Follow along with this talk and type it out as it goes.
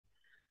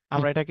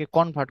আমরা এটাকে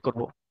কনভার্ট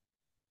করব।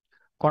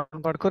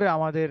 কনভার্ট করে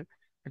আমাদের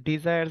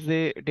ডিজায়ার যে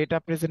ডেটা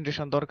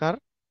প্রেজেন্টেশন দরকার,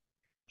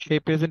 সেই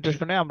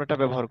প্রেজেন্টেশনে আমরা এটা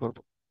ব্যবহার করব।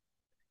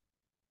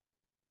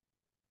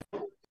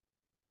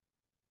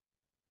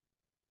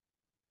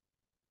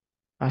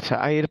 আচ্ছা,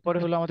 আর এরপরে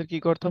হলো আমাদের কি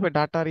করতে হবে,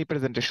 ডাটা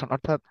রিপ্রেজেন্টেশন।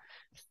 অর্থাৎ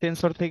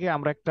সেন্সর থেকে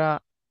আমরা একটা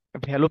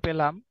ভ্যালু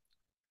পেলাম,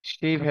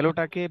 সেই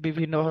ভ্যালুটাকে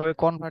বিভিন্নভাবে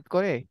কনভার্ট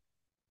করে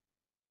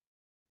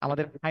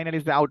আমাদের ফাইনালি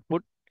যে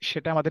আউটপুট,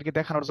 সেটা আমাদেরকে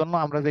দেখানোর জন্য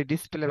আমরা যে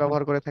ডিসপ্লে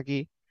ব্যবহার করে থাকি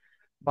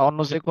বা অন্য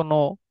যে কোনো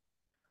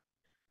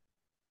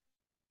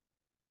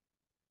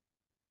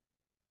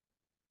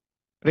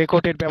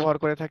রেকর্ডের ব্যবহার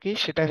করে থাকি,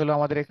 সেটাই হলো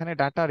আমাদের এখানে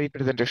ডাটা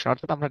রিপ্রেজেন্টেশন।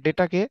 অর্থাৎ আমরা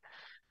ডেটাকে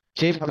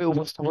যেভাবে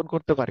উপস্থাপন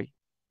করতে পারি।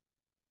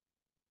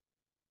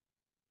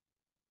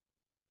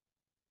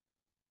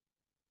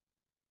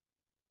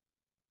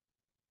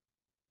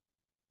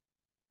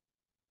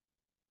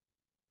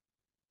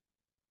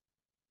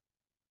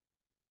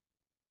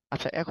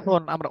 আচ্ছা, এখন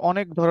আমরা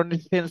অনেক ধরনের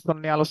সেন্সর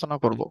নিয়ে আলোচনা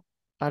করব।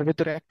 তার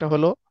ভিতরে একটা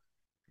হলো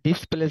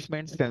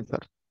ডিসপ্লেসমেন্ট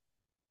সেন্সর।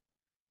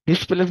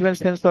 ডিসপ্লেসমেন্ট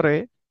সেন্সরে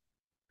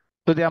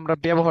যদি আমরা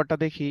ব্যবহারটা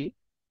দেখি,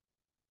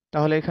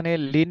 তাহলে এখানে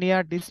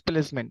লিনিয়ার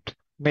ডিসপ্লেসমেন্ট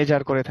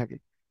মেজার করে থাকি।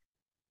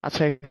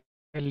 আচ্ছা,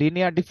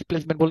 লিনিয়ার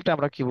ডিসপ্লেসমেন্ট বলতে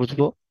আমরা কি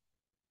বুঝবো?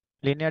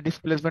 লিনিয়ার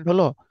ডিসপ্লেসমেন্ট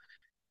হলো,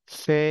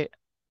 সে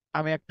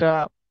আমি একটা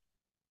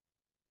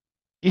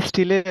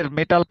স্টিলের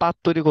মেটাল পাত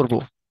তৈরি করব,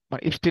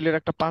 মানে স্টিলের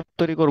একটা পাত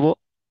তৈরি করব,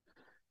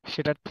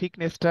 সেটার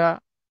থিকনেসটা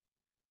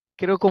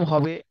কিরকম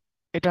হবে,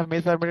 এটা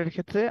মেজারমেন্টের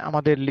ক্ষেত্রে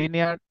আমাদের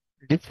লিনিয়ার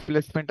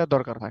ডিসপ্লেসমেন্টটা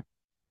দরকার হয়।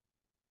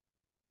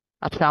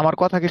 আচ্ছা, আমার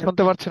কথা কি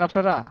শুনতে পাচ্ছেন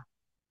আপনারা?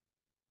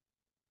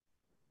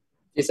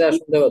 জি স্যার,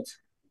 শুনতে পাচ্ছি।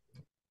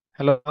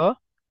 হ্যালো?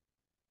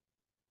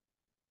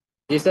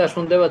 জি স্যার,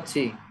 শুনতে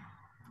পাচ্ছি।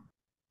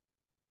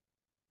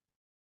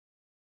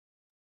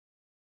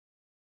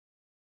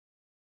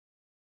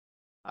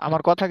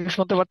 আমার কথা কি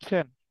শুনতে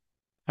পাচ্ছেন?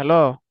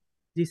 হ্যালো?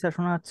 জি স্যার,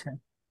 শোনা যাচ্ছে।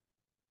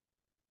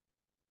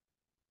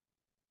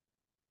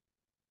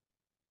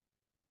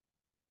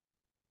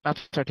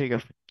 আচ্ছা, ঠিক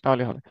আছে,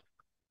 তাহলে হবে।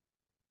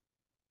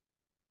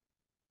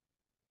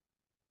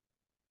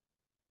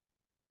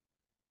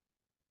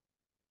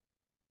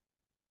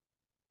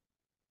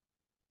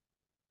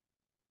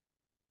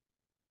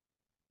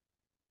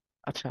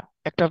 আচ্ছা,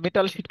 একটা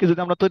মেটাল শিটকে যদি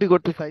আমরা তৈরি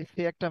করতে চাই,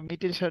 সেই একটা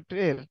মেটাল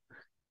শিটের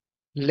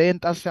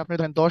লেন্থ আছে আপনি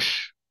ধরেন 10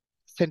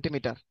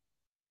 সেন্টিমিটার।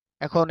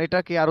 এখন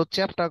এটাকে আরো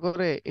চ্যাপ্টা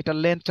করে এটার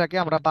লেন্থটাকে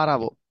আমরা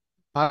বাড়াবো,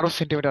 12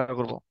 সেন্টিমিটার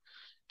করব।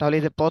 তাহলে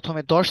এই যে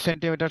প্রথমে 10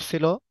 সেন্টিমিটার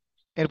ছিল,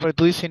 এরপরে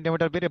 2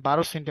 সেন্টিমিটার বেড়ে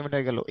 12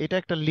 সেন্টিমিটার গেল। এটা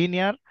একটা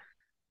লিনিয়ার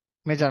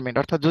মেজারমেন্ট।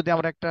 অর্থাৎ যদি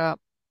আমরা একটা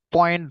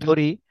পয়েন্ট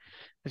ধরি,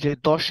 যে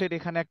 10-এর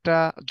এখানে একটা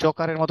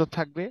জকারের মতো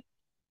থাকবে,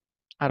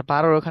 আর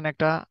 12-র ওখানে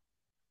একটা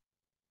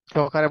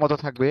জকারের মতো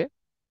থাকবে,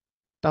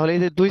 তাহলে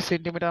এই যে 2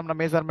 সেন্টিমিটার আমরা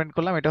মেজারমেন্ট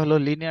করলাম, এটা হলো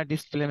লিনিয়ার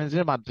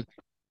ডিসপ্লেসমেন্টের মাধ্যমে।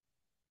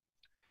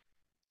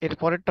 এর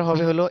পরেরটা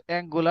হবে হলো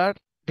অ্যাঙ্গুলার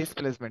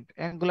ডিসপ্লেসমেন্ট।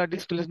 অ্যাঙ্গুলার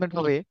ডিসপ্লেসমেন্ট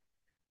হবে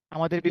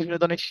আমাদের বিভিন্ন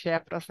ধরনের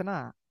শ্যাফট আছে না,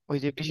 ওই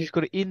যে বিশেষ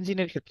করে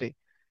ইঞ্জিনের ক্ষেত্রে,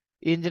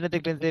 ইঞ্জিনে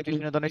দেখবেন যে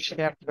বিভিন্ন ধরনের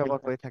শ্যাফট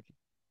ব্যবহার করে থাকে,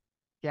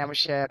 ক্যাম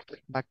শ্যাফট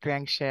বা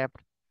ক্র্যাঙ্ক শ্যাফট।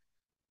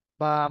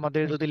 বা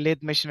আমাদের যদি লেদ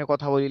মেশিনের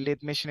কথা বলি, লেদ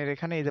মেশিনের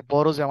এখানে এই যে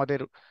বড় যে আমাদের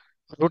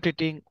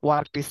রোটেটিং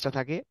ওয়ার্ক পিসটা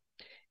থাকে,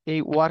 এই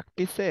ওয়ার্ক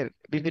পিসের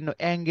বিভিন্ন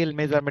অ্যাঙ্গেল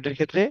মেজারমেন্টের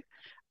ক্ষেত্রে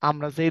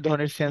আমরা যেই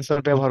ধরনের সেন্সর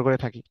ব্যবহার করে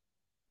থাকি,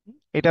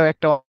 এটাও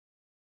একটা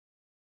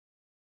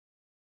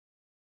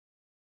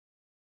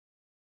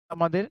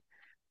আমাদের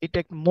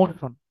ডিটেক্ট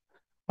মোশন।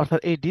 অর্থাৎ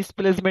এই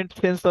ডিসপ্লেসমেন্ট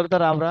সেন্সর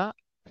দ্বারা আমরা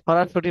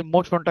সরাসরি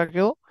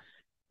মোশনটাকেও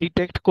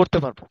ডিটেক্ট করতে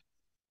পারবো।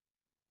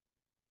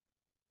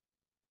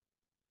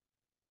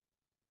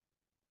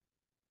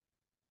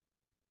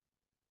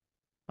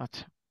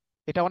 আচ্ছা,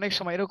 এটা অনেক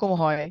সময় এরকম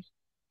হয়।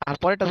 আর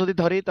পরেরটা যদি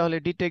ধরি, তাহলে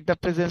detect the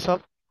presence of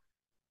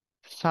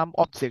some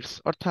objects.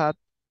 অর্থাৎ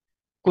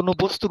কোনো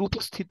বস্তুর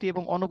উপস্থিতি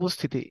এবং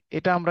অনুপস্থিতি,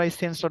 এটা আমরা এই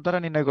সেন্সর দ্বারা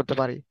নির্ণয় করতে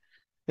পারি।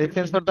 এই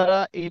সেন্সর দ্বারা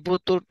এই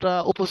বস্তুটা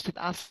উপস্থিত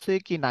আছে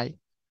কি নাই।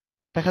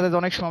 দেখা যায় যে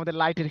অনেক সময় আমাদের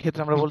লাইটের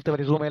ক্ষেত্রে আমরা বলতে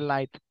পারি রুমের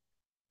লাইট,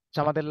 যে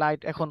আমাদের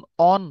লাইট এখন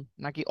অন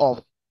নাকি অফ,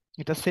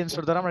 এটা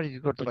সেন্সর দ্বারা আমরা রিড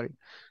করতে পারি।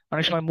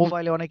 অনেক সময়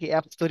মোবাইলে অনেকে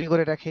অ্যাপস তৈরি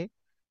করে রাখে,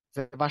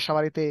 যে বাসা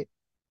বাড়িতে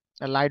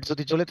লাইট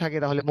যদি জ্বলে থাকে,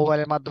 তাহলে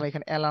মোবাইলের মাধ্যমে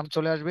এখানে অ্যালার্ম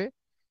চলে আসবে,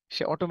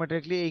 সে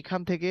অটোমেটিকলি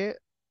এইখান থেকে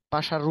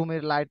বাসার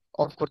রুমের লাইট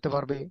অফ করতে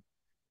পারবে,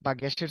 বা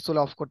গ্যাসের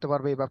চুলা অফ করতে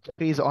পারবে, বা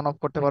ফ্রিজ অন অফ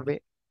করতে পারবে।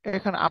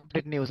 এখানে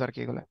আপডেট নিউজ আর কি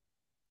এগুলো।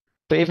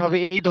 তো এইভাবে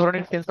এই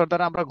ধরনের সেন্সর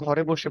দ্বারা আমরা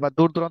ঘরে বসে বা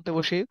দূর দূরান্তে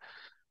বসে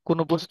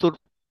কোনো বস্তুর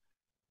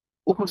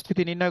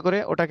উপস্থিতি নির্ণয় করে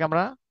ওটাকে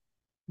আমরা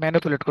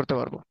ম্যানিপুলেট করতে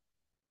পারবো।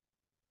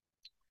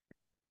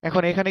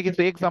 এখন এখানে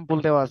কিছু এক্সাম্পল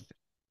দেওয়া আছে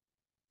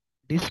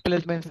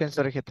ডিসপ্লেসমেন্ট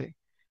সেন্সরের ক্ষেত্রে।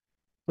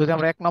 যদি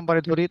আমরা 1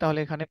 নম্বরে ধরি, তাহলে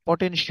এখানে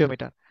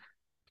পটেনশিওমিটার।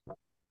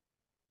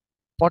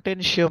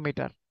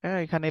 পটেনশিওমিটার, হ্যাঁ,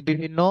 এখানে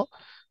বিভিন্ন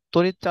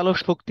তড়িৎ চালক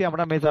শক্তি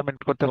আমরা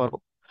মেজারমেন্ট করতে পারবো।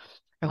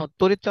 এখন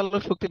তড়িৎ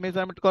চালক শক্তি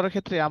মেজারমেন্ট করার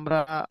ক্ষেত্রে আমরা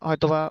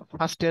হয়তোবা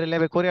ফার্স্ট ইয়ার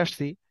ল্যাবে করে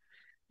আসছি,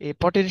 এই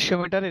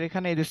পটেনশিওমিটারের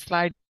এখানে এই যে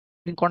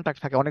স্লাইডিং কন্টাক্ট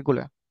থাকে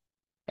অনেকগুলো,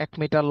 1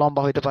 মিটার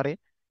লম্বা হইতে পারে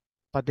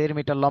বা 1.5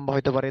 মিটার লম্বা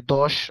হইতে পারে,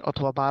 10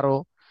 অথবা 12,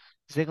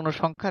 যে কোনো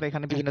সংখ্যার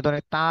এখানে বিভিন্ন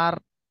ধরনের তার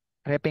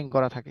র্যাপিং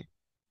করা থাকে,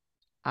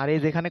 আর এই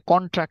যেখানে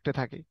কন্ট্রাক্টে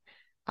থাকে।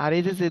 আর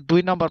এই যে যে 2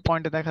 নম্বর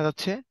পয়েন্টে দেখা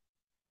যাচ্ছে,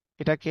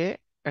 এটাকে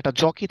একটা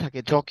জকি থাকে,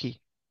 জকি,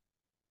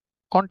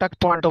 কন্টাক্ট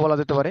পয়েন্টও বলা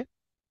যেতে পারে।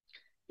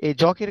 এই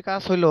জকির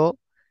কাজ হলো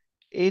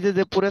এই যে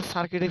যে পুরো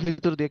সার্কিটের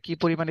ভিতর দিয়ে কি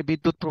পরিমাণে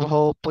বিদ্যুৎ প্রবাহ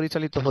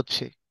পরিচালিত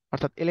হচ্ছে,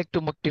 অর্থাৎ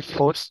ইলেকট্রোমোটিভ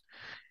ফোর্স,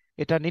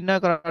 এটা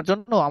নির্ণয় করার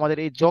জন্য আমাদের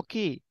এই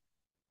জকি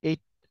এই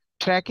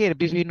ট্র্যাকের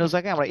বিভিন্ন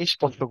জায়গায় আমরা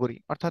স্পর্শ করি,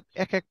 অর্থাৎ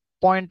এক এক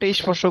পয়েন্টে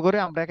স্পর্শ করে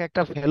আমরা এক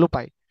একটা ভ্যালু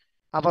পাই,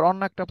 আবার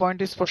অন্য একটা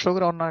পয়েন্টে স্পর্শ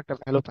করে অন্য একটা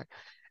ভ্যালু পাই।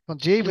 এখন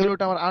যেই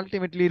ভ্যালুটা আমার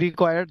আলটিমেটলি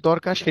রিকোয়ার্ড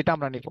দরকার সেটা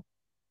আমরা নিব।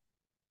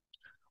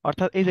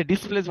 অর্থাৎ এই যে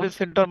ডিসপ্লেসমেন্ট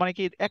সেন্টার মানে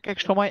কি, এক এক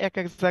সময় এক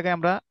এক জায়গায়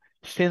আমরা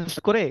সেন্স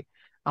করে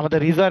আমাদের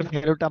রিজার্ভ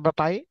ভ্যালুটা আমরা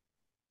পাই।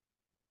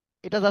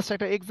 এটা জাস্ট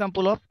একটা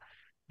এক্সাম্পল অফ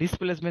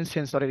ডিসপ্লেসমেন্ট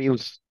সেন্সরের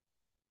ইউজ।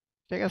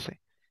 ঠিক আছে,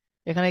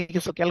 এখানে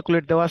কিছু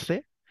ক্যালকুলেট দেওয়া আছে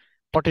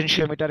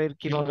পটেনশিওমিটারের,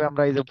 কিভাবে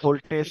আমরা এই যে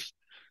ভোল্টেজ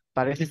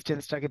বা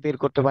রেসিস্টেন্সটাকে বের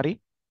করতে পারি,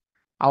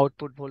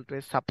 output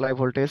voltage, supply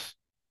voltage,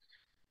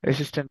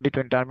 resistance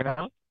between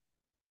terminal,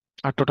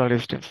 আর টোটাল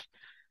রেজিস্ট্যান্স।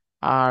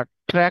 আর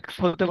ট্র্যাকস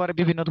হতে পারে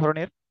বিভিন্ন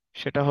ধরনের,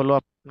 সেটা হলো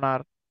আপনার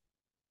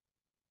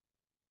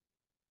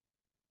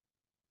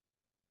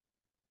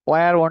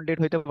ওয়্যার ওয়ান্ডেড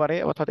হইতে পারে,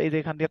 অর্থাৎ এই যে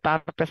এখান দিয়ে তার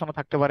পেছানো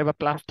থাকতে পারে, বা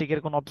প্লাস্টিকের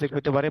কোনো অবজেক্ট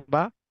হইতে পারে,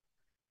 বা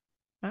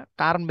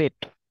কার্মেট।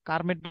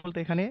 কার্মেট বলতে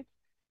এখানে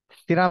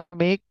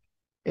সিরামিক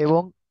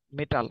এবং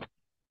মেটাল,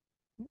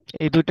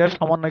 এই দুইটার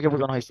সমন্বয়কে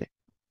বোঝানো হয়েছে।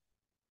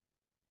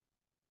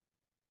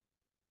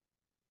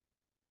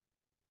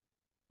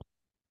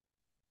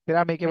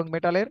 সিরামিক এবং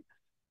মেটালের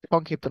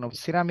সংক্ষিপ্ত নাম।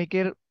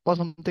 সিরামিকের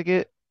প্রথম থেকে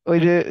ওই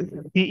যে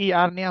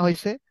সিইআর নেওয়া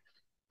হয়েছে,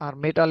 আর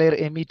মেটালের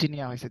এমইটি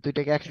নেওয়া হয়েছে,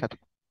 দুইটাকে একসাথে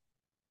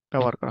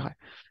ব্যবহার করা হয়।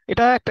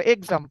 এটা একটা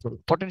এক্সাম্পল,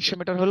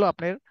 পটেনশিওমিটার হলো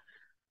আপনার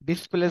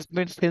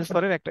ডিসপ্লেসমেন্ট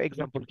সেন্সরের একটা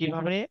এক্সাম্পল,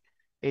 কিভাবে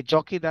এই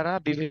জকি দ্বারা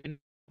বিভিন্ন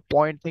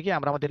পয়েন্ট থেকে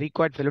আমরা আমাদের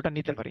রিকোয়ার্ড ভ্যালুটা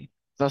নিতে পারি।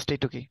 জাস্ট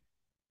এইটুকুই।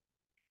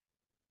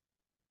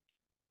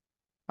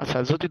 আচ্ছা,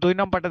 যদি 2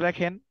 নম্বরটা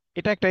দেখেন,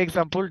 এটা একটা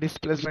এক্সাম্পল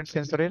ডিসপ্লেসমেন্ট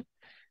সেন্সরের,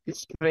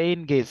 স্ট্রেইন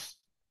গেজ।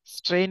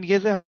 স্ট্রেইন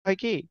গেজে হয়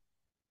কি,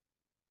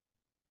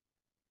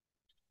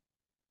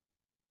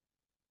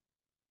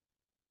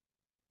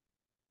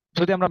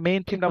 যদি আমরা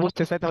মেইন থিমটা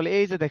বুঝতে চাই, তাহলে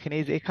এই যে দেখেন,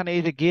 এই যে এখানে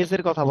এই যে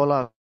গেজের কথা বলা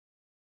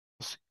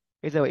আছে,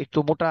 এই যে একটু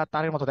মোটা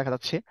তারের মতো দেখা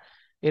যাচ্ছে,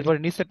 এরপরে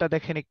নিচেরটা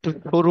দেখেন একটু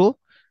সরু,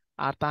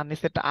 আর তার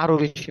নিচেরটা আরো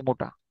বেশি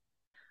মোটা।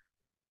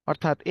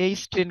 অর্থাৎ এই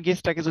স্ট্রেন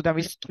গেজটাকে যদি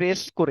আমি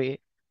স্ট্রেস করে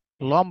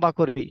লম্বা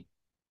করি,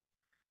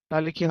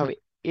 তাহলে কি হবে,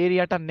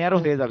 এরিয়াটা ন্যারো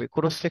হয়ে যাবে,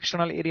 ক্রস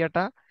সেকশনাল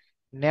এরিয়াটা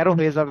ন্যারো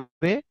হয়ে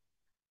যাবে,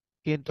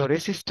 কিন্তু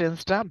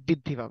রেসিস্টেন্সটা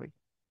বৃদ্ধি পাবে।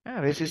 হ্যাঁ,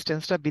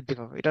 রেসিস্টেন্সটা বৃদ্ধি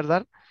পাবে, এটার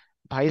দ্বার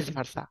ভাইস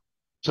ভার্সা।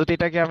 যদি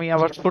এটাকে আমি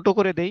আবার ছোট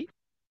করে দেই,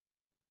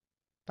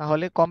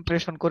 তাহলে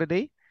কম্প্রেশন করে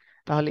দেই,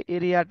 তাহলে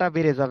এরিয়াটা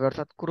বেড়ে যাবে,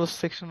 অর্থাৎ ক্রস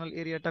সেকশনাল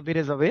এরিয়াটা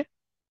বেড়ে যাবে,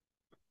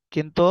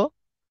 কিন্তু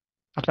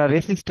আপনার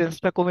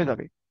রেসিস্টেন্সটা কমে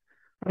যাবে।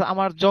 অর্থাৎ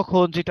আমার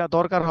যখন যেটা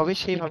দরকার হবে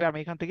সেইভাবে আমি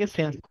এখান থেকে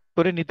সেন্স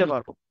করে নিতে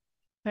পারবো।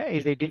 হ্যাঁ,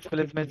 এই যে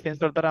ডিসপ্লেসমেন্ট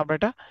সেন্সর দ্বারা আমরা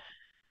এটা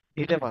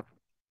নিতে পারবো।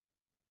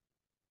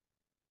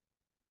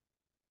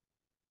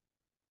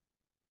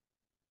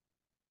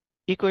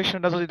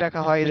 ইকুয়েশনটা যদি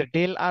দেখা হয়, এই যে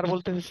ডেল আর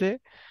বলতে হয়েছে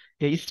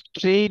এই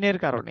স্ট্রেইনের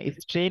কারণে,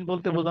 স্ট্রেইন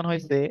বলতে বোঝানো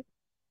হয়েছে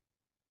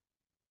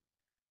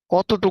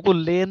কতটুকু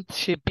লেন্থ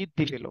সে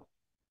বৃদ্ধি পেল।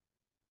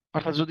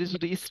 অর্থাৎ যদি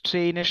যদি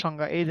স্ট্রেইনের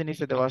সংজ্ঞা এই যে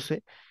নিচে দেওয়া আছে,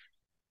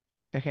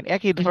 দেখেন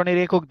একই ধরনের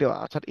একক দেওয়া,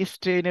 অর্থাৎ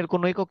স্ট্রেইনের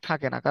কোনো একক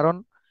থাকে না, কারণ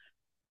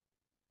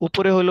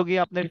উপরে হলো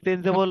গিয়ে আপনার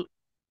চেঞ্জেবল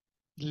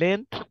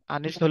লেন্থ, আর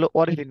নিচে হলো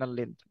অরিজিনাল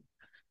লেন্থ।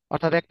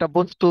 অর্থাৎ একটা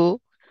বস্তু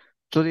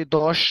যদি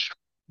 10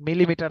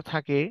 মিলিমিটার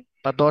থাকে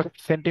বা 10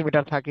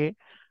 সেন্টিমিটার থাকে,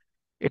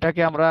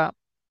 এটাকে আমরা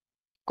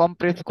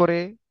কম্প্রেস করে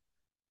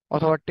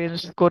অথবা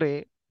টেন্স করে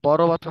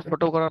বড় অথবা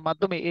ছোট করার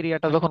মাধ্যমে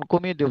এরিয়াটা যখন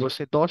কমিয়ে দেবো,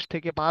 সে 10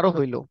 থেকে 12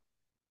 হইলো,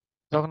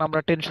 যখন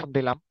আমরা টেনশন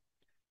দিলাম,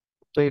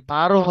 তো এই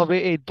 12 হবে,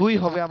 এই 2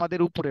 হবে আমাদের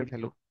উপরের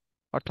ভ্যালু,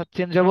 অর্থাৎ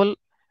চেঞ্জেবল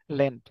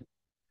লেন্থ।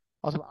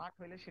 অথবা 8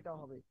 হইলে সেটাও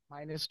হবে,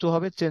 -2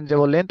 হবে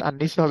চেঞ্জেবল লেন্থ, আর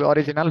নিচে হবে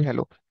অরিজিনাল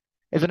ভ্যালু।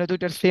 এই জন্য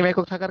দুইটার সেম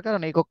একক থাকার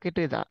কারণে একক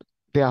কেটে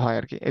দেওয়া হয়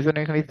আর কি, এই জন্য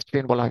এখানে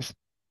স্ট্রেন বলা হয়েছে।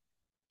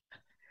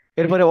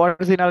 এরপরে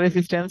অরিজিনাল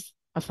রেসিস্ট্যান্স,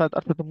 অর্থাৎ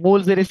অর্থাৎ মূল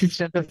যে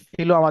রেসিস্ট্যান্সটা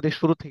ছিল আমাদের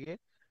শুরু থেকে,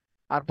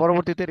 আর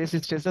পরবর্তীতে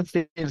রেসিস্ট্যান্সটা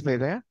চেঞ্জ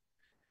হয়ে যায়।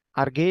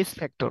 আর গেজ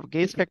ফ্যাক্টর,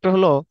 গেজ ফ্যাক্টর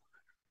হলো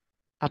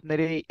আপনার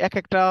এই এক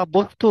একটা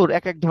বস্তুর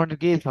এক এক ধরনের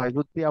গেজ হয়,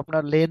 যদি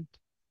আপনার লেন্থ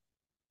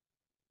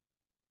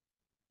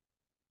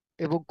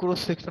এবং ক্রস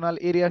সেকশনাল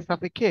এরিয়ার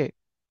সাপেক্ষে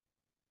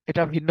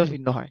এটা ভিন্ন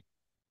ভিন্ন হয়,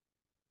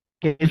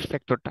 গেজ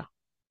ফ্যাক্টরটা।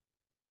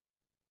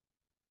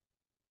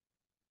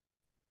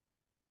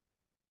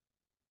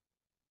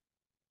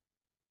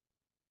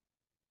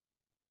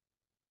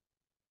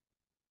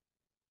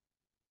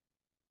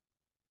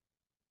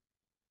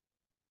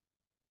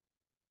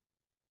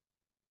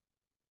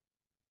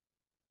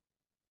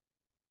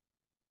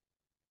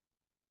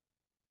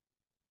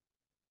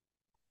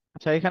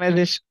 আচ্ছা, এখানে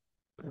যে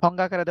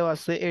সংজ্ঞা আকারে দেওয়া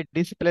আছে, এ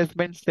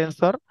displacement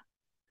sensor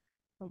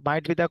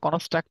might be the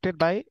constructed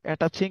by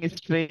attaching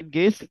strain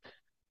gauge.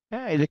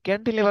 হ্যাঁ, এই যে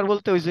ক্যান্টিলিভার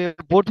বলতে ওই যে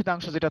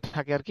বর্ধিতাংশ যেটা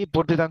থাকে আর কি,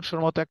 বর্ধিতাংশের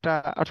মতো একটা,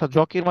 অর্থাৎ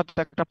জকির মতো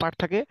একটা পার্ট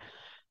থাকে,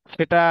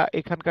 সেটা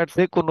এখানকার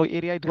যে কোনো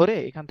এরিয়ায় ধরে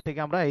এখান থেকে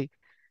আমরা এই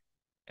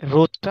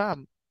রোধটা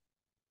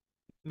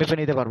মেপে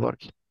নিতে পারবো আর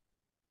কি।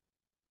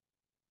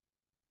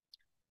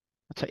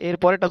 আচ্ছা, এর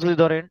পরেরটা যদি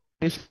ধরেন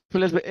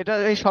ডিসপ্লেসমেন্ট, এটা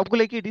এই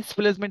সবগুলো কি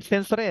ডিসপ্লেসমেন্ট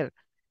সেন্সরের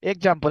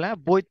এক্সাম্পল, হ্যাঁ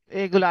বই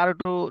এগুলো আরো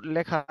একটু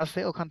লেখা আছে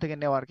ওখান থেকে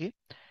নেওয়া আর কি।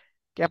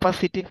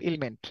 ক্যাপাসিটিভ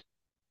এলিমেন্ট,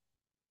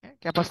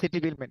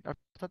 ক্যাপাসিটিভ এলিমেন্ট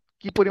অর্থাৎ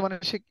কি পরিমাণে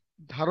সে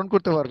ধারণ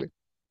করতে পারবে।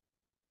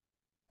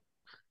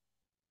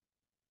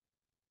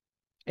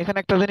 এখানে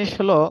একটা জিনিস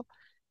হলো,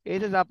 এই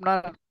যে যে আপনার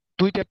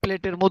দুইটা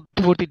প্লেটের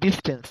মধ্যবর্তী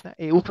ডিস্টেন্স,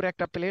 এই উপরে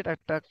একটা প্লেট,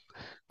 একটা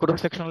ক্রস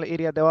সেকশনাল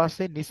এরিয়া দেওয়া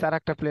আছে, নিচে আর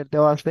একটা প্লেট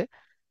দেওয়া আছে,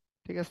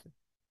 ঠিক আছে।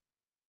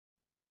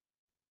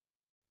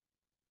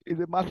 এই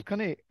যে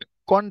মাঝখানে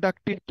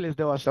কন্ডাক্টিভ প্লেট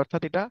দেওয়া আছে,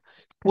 অর্থাৎ এটা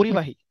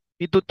পরিবাহী,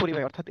 বিদ্যুৎ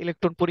পরিবাহী অর্থাৎ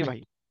ইলেকট্রন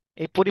পরিবাহী।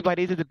 এই পরিবাহীর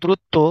এই যে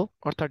দূরত্ব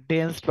অর্থাৎ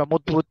ডেন্স বা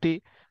মধ্যবর্তী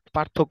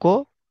পার্থক্য,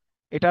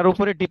 এটার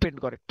উপরে ডিপেন্ড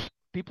করে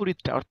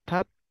বিপরীতটা,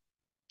 অর্থাৎ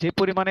যে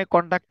পরিমাণে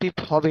কন্ডাক্টিভ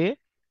হবে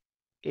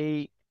এই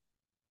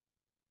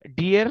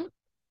ডি এর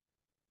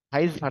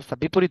ভাইস ভার্সা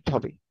বিপরীত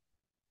হবে,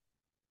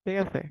 ঠিক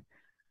আছে।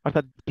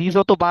 অর্থাৎ ডি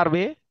যত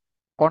বাড়বে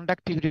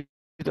কন্ডাক্টিভিটি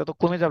যত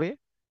কমে যাবে,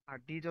 আর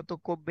ডি যত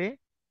কমবে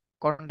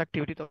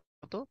কন্ডাক্টিভিটি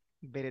তত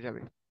বেড়ে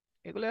যাবে।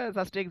 এগুলো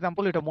জাস্ট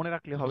এক্সাম্পল, এটা মনে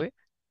রাখলে হবে।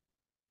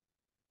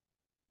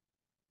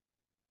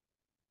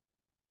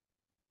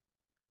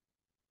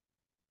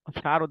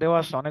 আচ্ছা, আরো দেওয়া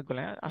আছে অনেকগুলো,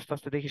 হ্যাঁ, আস্তে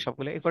আস্তে দেখি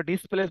সবগুলো। এরপর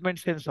ডিসপ্লেসমেন্ট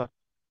সেন্সর,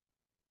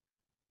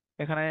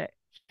 এখানে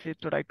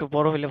চিত্রটা একটু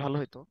বড় হলে ভালো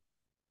হতো।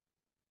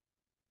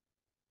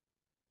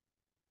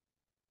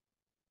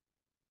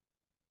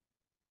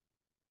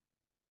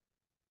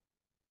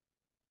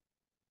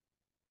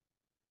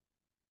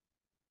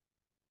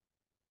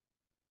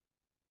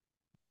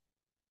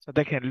 তো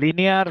দেখেন,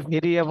 লিনিয়ার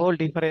ভেরিয়েবল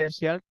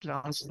ডিফারেন্সিয়াল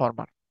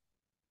ট্রান্সফরমার,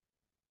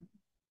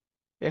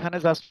 এখানে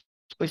জাস্ট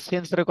ওই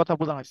সেন্সরের কথা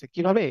বোঝানো হয়েছে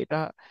কিভাবে এটা।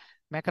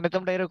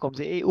 মেকানিজমটা এরকম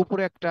যে এই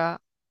উপরে একটা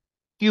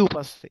টিউব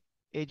আছে,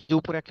 এই যে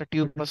উপরে একটা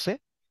টিউব আছে,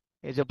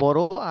 এই যে বড়,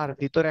 আর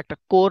ভিতরে একটা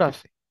কোর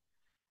আছে।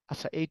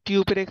 আচ্ছা, এই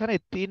টিউবের এখানে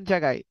তিন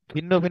জায়গায়,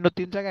 ভিন্ন ভিন্ন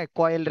তিন জায়গায়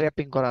কয়েল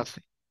র্যাপিং করা আছে,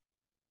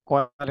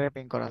 কয়েল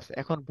র্যাপিং করা আছে।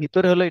 এখন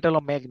ভিতরে হলো, এটা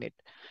হলো ম্যাগনেট,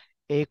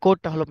 এই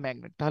কোরটা হলো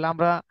ম্যাগনেট। তাহলে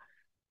আমরা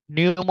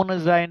নিয়ম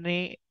অনুযায়ী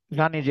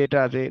জানি যে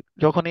এটা যে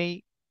যখন এই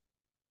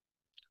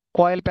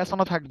কয়েল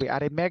পেঁচানো থাকবে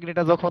আর এই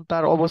ম্যাগনেটটা যখন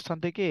তার অবস্থান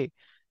থেকে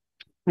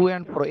টু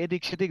অ্যান্ড ফ্রো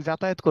এদিক সেদিক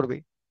যাতায়াত করবে,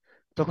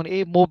 তখন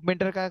এই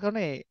মুভমেন্টের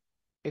কারণে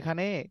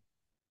এখানে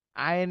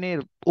আয়নের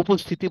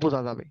উপস্থিতি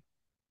বোঝা যাবে।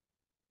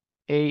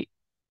 এই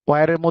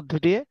ওয়্যারের মধ্যে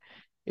দিয়ে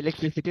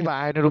ইলেকট্রিসিটি বা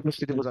আয়নের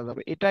উপস্থিতি বোঝা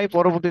যাবে। এটাই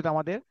পরবর্তীতে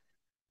আমাদের,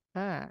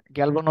 হ্যাঁ,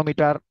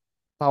 গ্যালভানোমিটার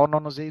বা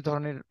অন্যান্য যেই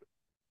ধরনের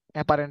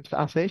অ্যাপারেন্টস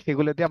আছে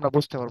সেগুলো দিয়ে আমরা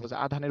বুঝতে পারবো যে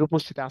আধানের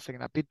উপস্থিতি আছে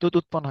কিনা, বিদ্যুৎ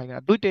উৎপন্ন হয়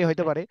কিনা। দুইটাই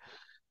হইতে পারে,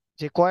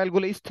 যে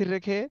কয়েলগুলো স্থির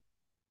রেখে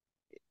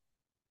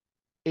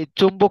এই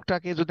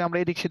চুম্বকটাকে যদি আমরা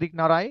এদিক সেদিক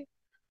নাড়াই,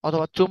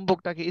 অথবা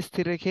চুম্বকটাকে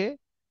স্থির রেখে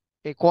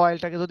এই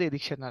কয়েলটাকে যদি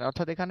এদিক সেদিক নাড়াই,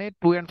 অর্থাৎ এখানে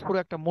টু অ্যান্ড ফ্রো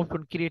একটা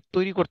মোশন ক্রিয়েট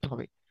তৈরি করতে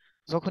হবে।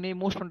 যখন এই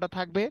মোশনটা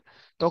থাকবে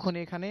তখন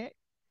এখানে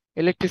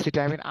ইলেকট্রিসিটি,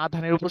 আই মিন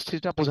আধানের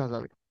উপস্থিতিটা বোঝা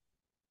যাবে।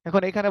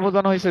 এখন এখানে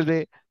বোঝানো হয়েছে যে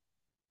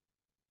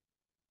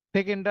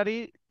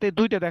সেকেন্ডারিতে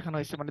দুইটা দেখানো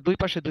হয়েছে, মানে দুই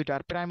পাশে দুইটা,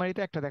 আর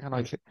প্রাইমারিতে একটা দেখানো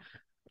হয়েছে।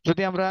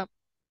 যদি আমরা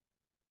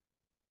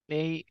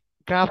এই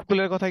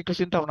গ্রাফগুলোর কথা একটু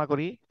চিন্তা ভাবনা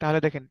করি, তাহলে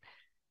দেখেন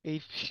এই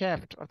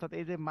শ্যাফট অর্থাৎ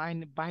এই যে মাইন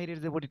বাহিরের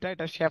যে বডিটা,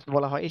 এটা শ্যাফট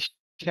বলা হয়। এই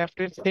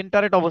শ্যাফটের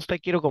সেন্টারেড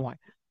অবস্থায় কিরকম হয়,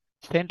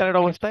 সেন্টারেড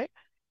অবস্থায়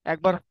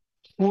একবার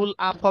ফুল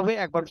আপ হবে,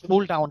 একবার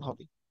ফুল ডাউন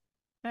হবে।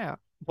 হ্যাঁ,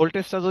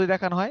 ভোল্টেজটা যদি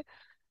দেখানো হয়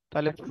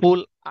তাহলে ফুল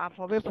আপ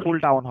হবে, ফুল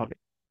ডাউন হবে।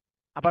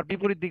 আবার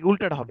বিপরীত দিকে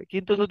উল্টাটা হবে।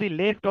 কিন্তু যদি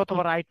লেফট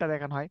অথবা রাইটটা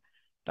দেখানো হয়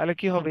তাহলে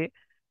কি হবে,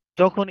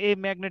 যখন এই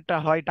ম্যাগনেটটা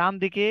হয় ডান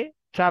দিকে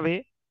যাবে,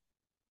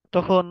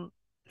 তখন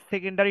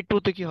সেকেন্ডারি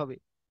টুতে কি হবে,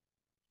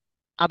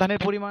 আধানের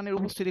পরিমাণের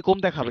উপস্থিতি কম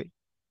দেখাবে।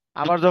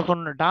 আবার যখন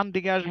ডান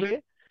দিকে আসবে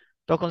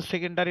তখন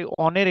সেকেন্ডারি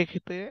অনের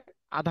এক্ষেত্রে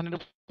আধানের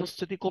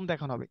উপস্থিতি কম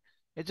দেখানো হবে।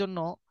 এজন্য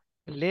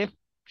লেফট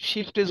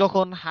শিফটে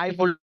যখন হাই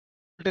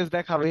ভোল্টেজ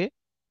দেখাবে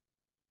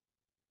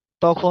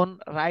তখন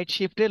রাইট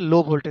শিফটে লো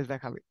ভোল্টেজ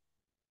দেখাবে।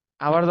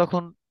 আবার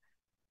যখন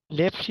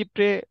লেফট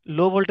শিফটে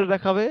লো ভোল্টেজ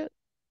দেখাবে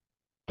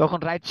তখন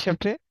রাইট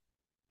শিফটে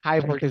হাই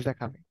ভোল্টেজ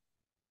দেখাবে,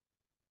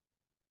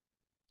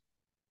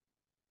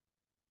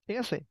 ঠিক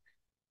আছে।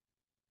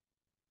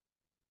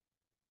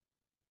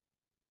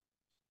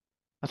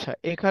 আচ্ছা,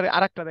 এখানে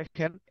আরেকটা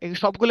দেখেন, এই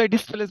সবগুলো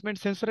ডিসপ্লেসমেন্ট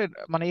সেন্সরের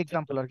মানে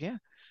এক্সাম্পল আর কি,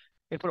 হ্যাঁ?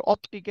 এরপর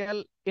অপটিক্যাল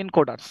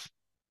এনকোডার্স,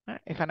 হ্যাঁ,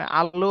 এখানে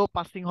আলো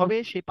পাসিং হবে,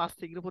 সেই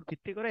পাসিং এর উপর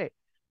ভিত্তি করে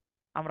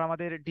আমরা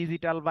আমাদের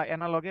ডিজিটাল বা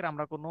অ্যানালগের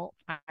আমরা কোনো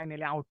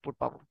ফাইনালি আউটপুট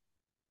পাবো,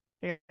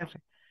 ঠিক আছে।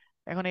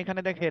 এখন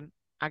এখানে দেখেন,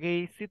 আগে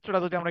এই চিত্রটা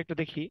যদি আমরা একটু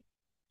দেখি,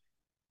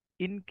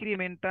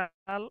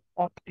 ইনক্রিমেন্টাল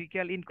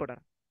অপটিক্যাল ইনকোডার।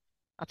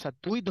 আচ্ছা,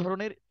 দুই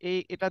ধরনের,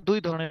 এটা দুই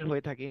ধরনের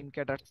হয়ে থাকে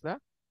ইনকোডার্সটা।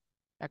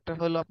 একটা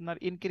হলো আপনার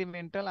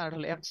ইনক্রিমেন্টাল আর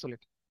হলো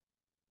অ্যাবসোলিউট।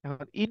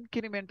 এখন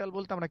ইনক্রিমেন্টাল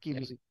বলতে আমরা কি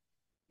বুঝি?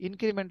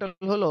 ইনক্রিমেন্টাল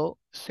হলো,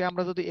 সে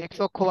আমরা যদি এক্স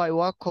অক্ষ বা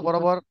ওয়াই অক্ষ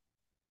বরাবর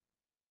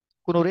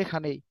কোনো রেখা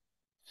নেই,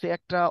 সে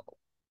একটা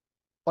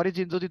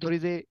অরিজিন যদি ধরি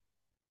যে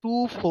 2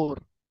 4,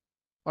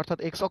 অর্থাৎ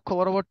এক্স অক্ষ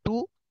বরাবর 2,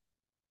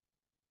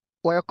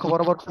 ওয়াই অক্ষ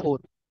বরাবর 4,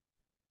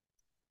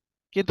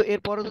 কিন্তু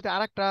এরপরে যদি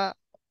আরেকটা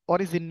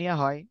অরিজিন নেওয়া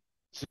হয়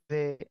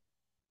যে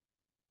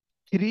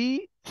 3,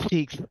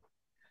 6,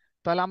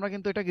 তাহলে আমরা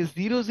কিন্তু এটাকে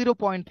 0, 0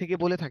 পয়েন্ট থেকে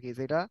বলে থাকি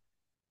যে এটা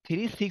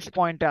 3, 6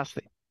 পয়েন্টে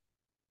আছে।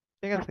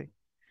 ঠিক আছে।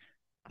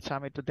 আচ্ছা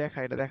আমি একটু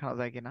দেখাই এটা দেখানো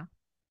যায় কিনা।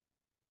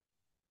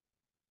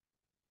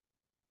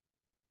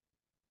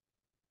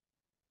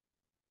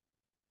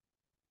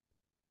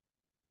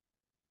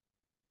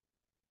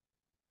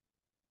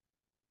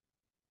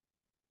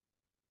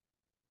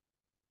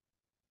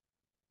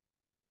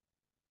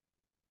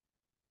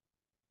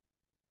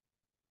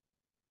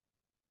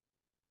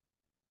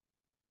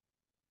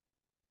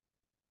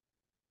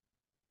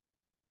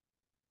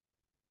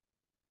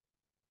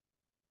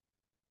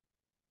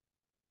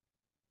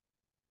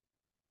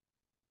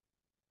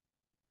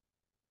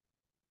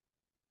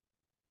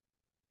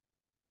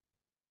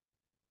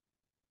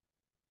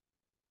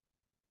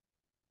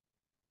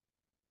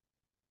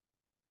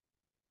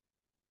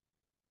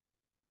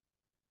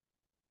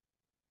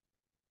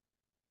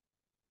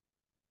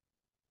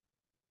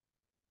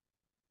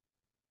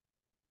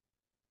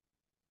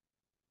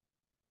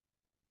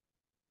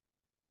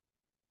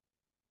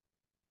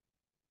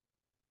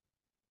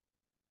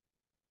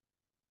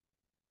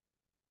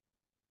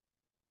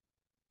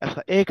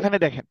 আচ্ছা এইখানে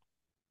দেখেন,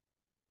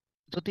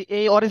 যদি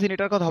এই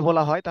অরিজিনেটার কথা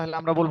বলা হয় তাহলে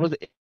আমরা বলবো যে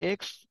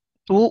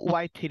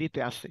X2Y3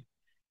 তে আছে।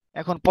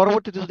 এখন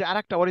পরবর্তীতে যদি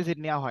আরেকটা অরিজিন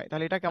নেওয়া হয়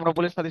তাহলে এটাকে আমরা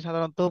বলে থাকি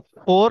সাধারণত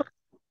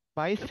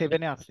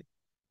 4/7-এ আছে,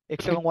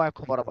 এক্স এবং ওয়াই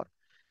অক্ষ বরাবর।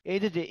 এই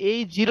যে যে এই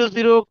 0,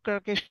 0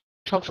 কে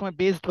সবসময়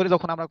বেস ধরে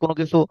যখন আমরা কোনো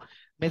কিছু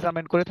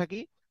মেজারমেন্ট করে থাকি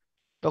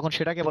তখন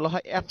সেটাকে বলা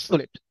হয়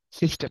অ্যাবসোলিউট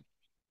সিস্টেম।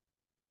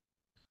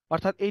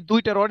 অর্থাৎ এই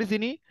দুইটার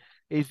অরিজিনই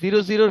এই 0,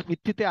 0-র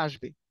ভিত্তিতে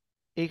আসবে,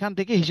 এইখান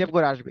থেকে হিসাব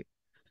করে আসবে।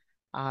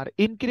 আর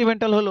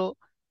ইনক্রিমেন্টাল হলো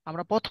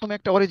আমরা প্রথমে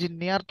একটা অরিজিন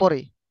নেয়ার পরে,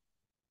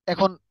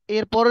 এখন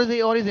এর পরে যে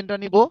অরিজিনটা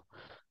নিব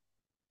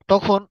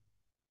তখন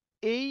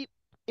এই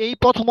এই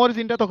প্রথম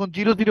অরিজিনটা তখন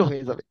 0, 0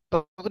 হয়ে যাবে,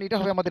 তখন এটা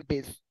হবে আমাদের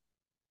বেস।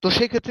 তো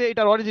সেই ক্ষেত্রে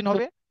এটার অরিজিন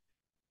হবে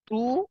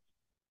 2,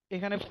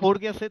 এখানে 4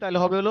 গেছে তাহলে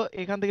হবে হলো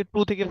এখান থেকে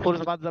 2 থেকে 4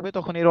 বাদ যাবে,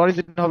 তখন এর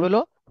অরিজিন হবে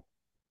হলো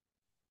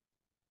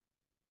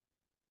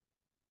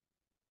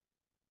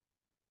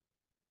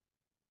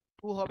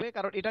 2 হবে।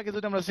 কারণ এটাকে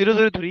যদি আমরা 0,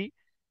 0 ধরি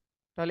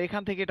তাহলে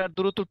এখান থেকে এটার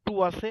দূরত্ব 2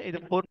 আছে, এই যে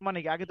 4 মানে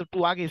কি আগে তো 2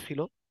 আগে ছিল,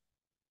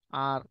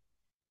 আর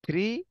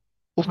 3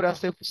 উপরে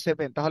আছে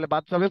 7, তাহলে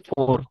বাদ যাবে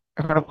 4,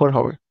 এখানে 4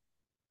 হবে।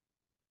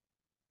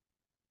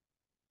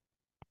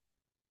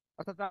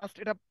 অর্থাৎ জাস্ট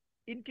এটা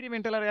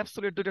ইনক্রিমেন্টাল আর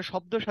অ্যাবসলিউট দুটো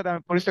শব্দের সাথে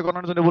আমি পরিচয়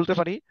করানোর জন্য বলতে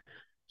পারি,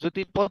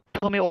 যদি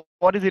প্রথমে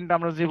অরিজিনটা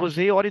আমরা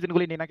যে অরিজিন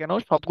গুলি নিই না কেন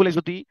সবগুলো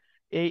যদি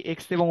এই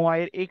এক্স এবং ওয়াই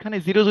এর এখানে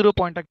 0, 0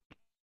 পয়েন্টটা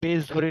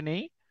বেস ধরে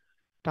নেই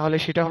তাহলে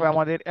সেটা হবে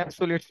আমাদের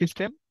অ্যাবসলিউট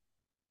সিস্টেম।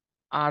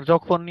 আর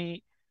যখনই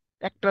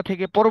একটা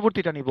থেকে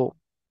পরবর্তীটা নিব,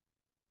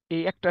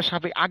 এই একটা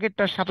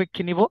আগেরটার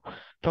সাপেক্ষে নিব,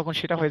 তখন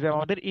সেটা হয়ে যাবে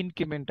আমাদের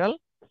ইনক্রিমেন্টাল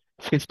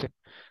সিস্টেম।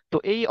 তো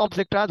এই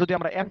অবজেক্টটা যদি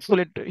আমরা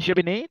অ্যাবসলিউট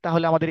হিসেবে নেই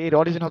তাহলে আমাদের এর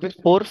অরিজিন হবে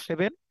 4,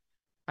 7,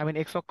 আই মিন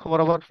এক্স অক্ষ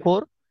বরাবর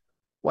 4,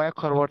 ওয়াই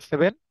অক্ষ বরাবর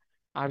 7।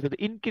 আর যদি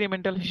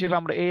ইনক্রিমেন্টাল হিসেবে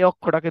আমরা এই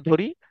অক্ষটাকে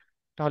ধরি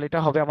তাহলে এটা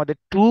হবে আমাদের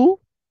 2,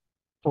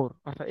 4,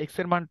 অর্থাৎ এক্স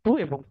এর মান 2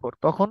 এবং 4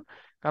 তখন,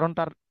 কারণ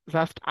তার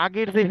জাস্ট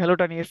আগের যে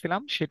ভ্যালুটা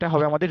নিয়েছিলাম সেটা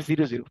হবে আমাদের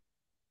 0, 0।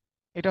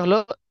 এটা হলো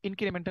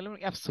ইনক্রিমেন্টাল এবং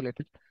অ্যাবসলিউট।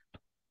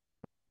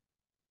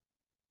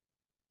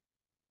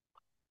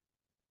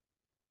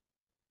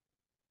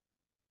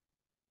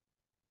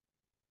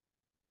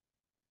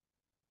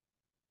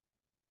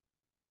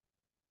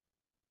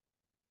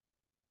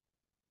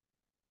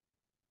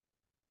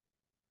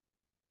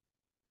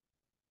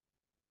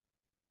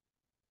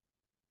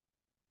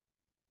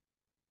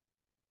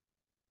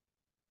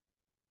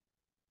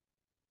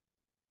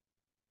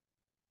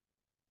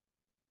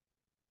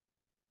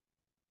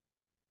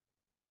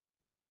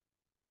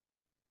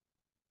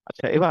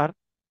 আচ্ছা এবার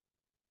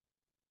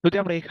যদি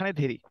আমরা এখানে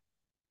ধরি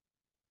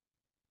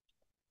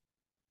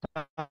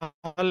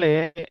তাহলে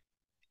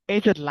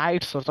এই যে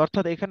লাইট সোর্স,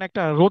 অর্থাৎ এখানে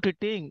একটা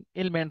রোটেটিং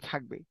এলিমেন্ট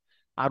থাকবে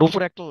আর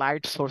উপরে একটা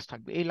লাইট সোর্স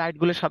থাকবে। এই লাইট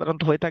গুলো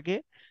সাধারণত হয়ে থাকে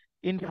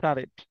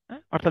ইনফ্রারেড,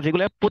 অর্থাৎ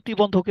যেগুলো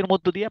প্রতিবন্ধকের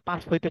মধ্য দিয়ে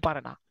পাস হইতে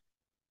পারে না।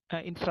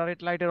 হ্যাঁ, ইনফ্রারেড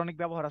লাইটের অনেক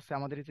ব্যবহার আছে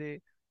আমাদের এই যে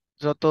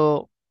যত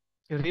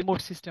রিমোট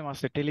সিস্টেম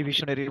আছে,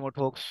 টেলিভিশনের রিমোট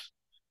হোক,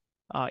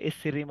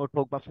 এসি রিমোট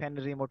হোক বা ফ্যান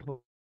রিমোট হোক,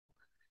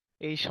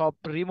 এই সব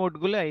রিমোট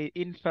গুলো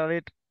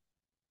ইনফ্রারেড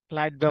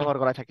লাইট ব্যবহার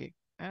করা থাকে।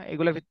 হ্যাঁ,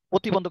 এগুলোর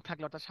প্রতিবন্ধক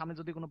থাকলে অর্থাৎ সামনে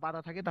যদি কোনো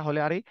বাধা থাকে তাহলে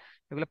আর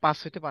এগুলো পাস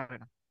হইতে পারে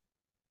না।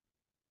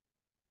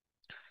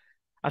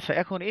 আচ্ছা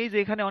এখন এই যে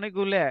এখানে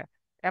অনেকগুলো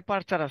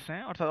অ্যাপারচার আছে,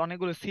 হ্যাঁ, অর্থাৎ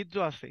অনেকগুলো ছিদ্র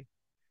আছে।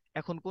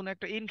 এখন কোন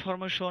একটা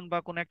ইনফরমেশন বা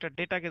কোন একটা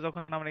ডেটাকে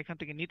যখন আমরা এখান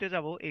থেকে নিতে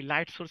যাব, এই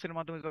লাইট সোর্সের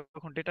মাধ্যমে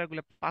যখন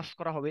ডেটাগুলো পাস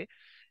করা হবে,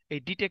 এই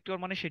ডিটেক্টর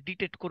মানে সে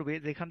ডিটেক্ট করবে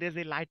যে এখান দিয়ে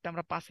যে লাইটটা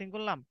আমরা পাসিং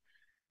করলাম,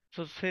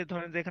 তো সে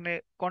ধরেন যে এখানে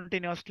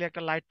কন্টিনিউয়াসলি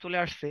একটা লাইট চলে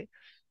আসছে,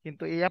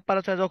 কিন্তু এই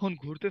অ্যাপারচার যখন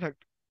ঘুরতে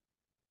থাকবে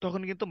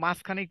তখন কিন্তু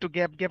মাঝখানে একটু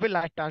গ্যাপ গ্যাপে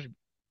লাইটটা আসবে।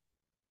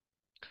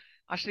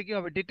 আসলে কি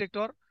হবে,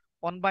 ডিটেক্টর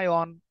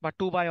 1/1 বা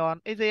 2/1,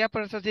 এই যে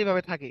অ্যাপারচার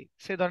যেভাবে থাকে,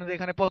 সে ধরেন যে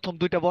এখানে প্রথম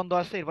দুইটা বন্ধ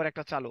আছে এরপর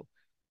একটা চালু,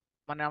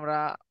 মানে আমরা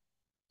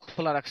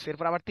খোলা রাখছি,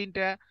 এরপর আবার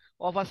তিনটা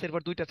অফ আছে,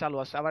 এরপর দুইটা চালু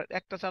আছে, আবার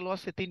একটা চালু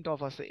আছে, তিনটা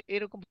অফ আছে,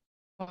 এরকম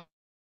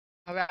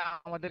ভাবে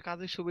আমাদের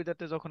কাজের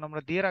সুবিধাতে যখন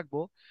আমরা দিয়ে রাখবো,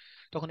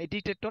 তখন এই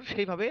ডিটেক্টর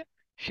সেইভাবে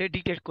সে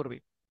ডিটেক্ট করবে।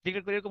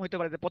 ডিটেক্ট করে এরকম হতে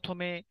পারে যে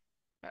প্রথমে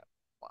আহ,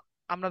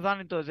 আমরা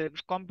জানি তো যে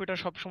কম্পিউটার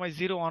সব সময়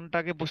জিরো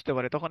অনটাকে বুঝতে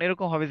পারে, তখন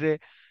এরকম হবে যে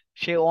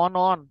সে অন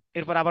অন,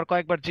 এরপর আবার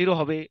কয়েকবার জিরো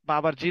হবে, বা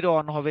আবার জিরো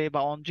অন হবে, বা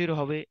অন জিরো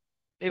হবে,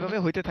 এইভাবে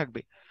হইতে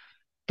থাকবে।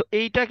 তো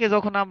এইটাকে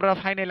যখন আমরা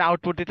ফাইনালি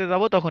আউটপুট দিতে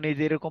যাব, তখন এই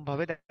যে এরকম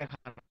ভাবে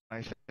দেখানো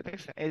হয়েছে,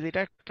 দেখছেন? এই যে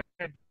এটা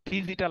একটা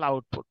ডিজিটাল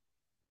আউটপুট।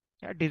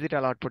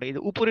 ডিজিটাল আউটপুট এই যে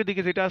উপরের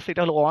দিকে যেটা আছে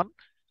এটা হলো অন,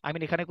 আই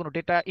মিন এখানে কোনো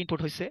ডেটা ইনপুট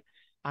হয়েছে।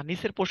 আর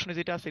নিচের পোর্শনে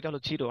যেটা আছে এটা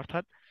হলো জিরো,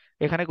 অর্থাৎ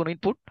এখানে কোনো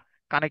ইনপুট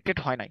কানেক্টেড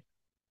হয় নাই।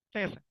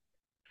 ঠিক আছে?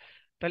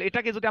 তাহলে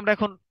এটাকে যদি আমরা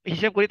এখন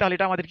হিসাব করি, তাহলে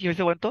এটা আমাদের কি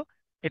হয়েছে বলতো?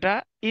 এটা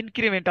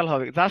ইনক্রিমেন্টাল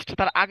হবে, জাস্ট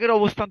তার আগের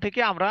অবস্থান থেকে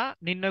আমরা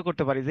নির্ণয়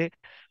করতে পারি যে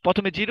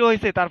প্রথমে জিরো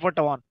হয়েছে,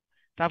 তারপরটা ওয়ান,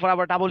 তারপর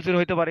আবার ডাবল জিরো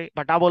হইতে পারে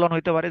বা ডাবল ওয়ান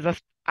হইতে পারে,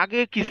 জাস্ট আগে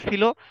কি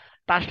ছিল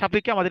তার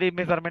সাপেক্ষে আমাদের এই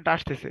মেজারমেন্ট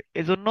আসতেছে।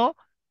 এজন্য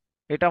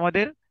এটা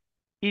আমাদের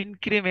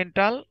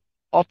incremental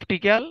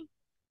optical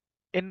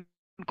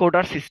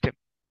encoder system.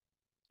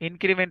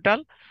 Incremental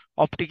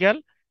optical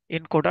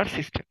encoder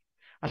system.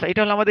 আচ্ছা,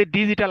 এটা হলো আমাদের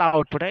ডিজিটাল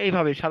আউটপুট।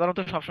 এইভাবে সাধারণত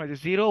সবসময় যে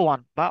জিরো ওয়ান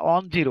বা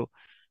অন জিরো,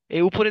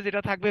 এই উপরে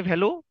যেটা থাকবে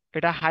ভ্যালু,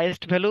 এটা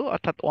হাইয়েস্ট ভ্যালু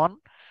অর্থাৎ অন,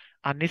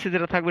 আর নিচে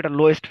যেটা থাকবে এটা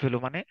লোয়েস্ট ভ্যালু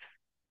মানে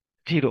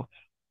জিরো।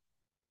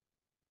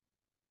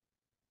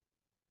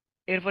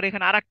 এরপর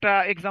এখানে আরেকটা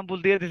এক্সাম্পল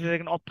দিয়ে দিয়েছে,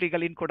 এখানে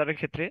অপটিক্যাল ইনকোডারের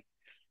ক্ষেত্রে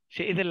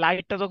সে এই যে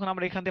লাইটটা যখন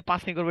আমরা এখান থেকে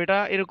পাসিং করবো, এটা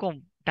এরকম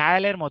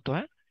ডায়ালের মতো,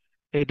 হ্যাঁ,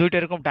 এই দুইটা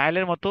এরকম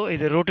ডায়ালের মতো, এই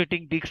যে রোটেটিং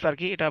ডিস্ক আর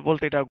কি, এটা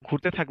বলতে এটা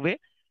ঘুরতে থাকবে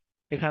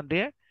এখান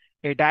দিয়ে,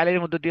 এই ডায়ালের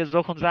মধ্যে দিয়ে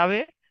যখন যাবে,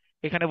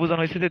 এখানে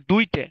বোঝানো হয়েছে যে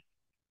দুইটা,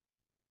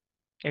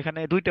 এখানে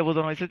দুইটা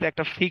বোঝানো হয়েছে যে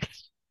একটা ফিক্সড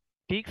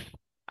ডিস্ক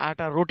আর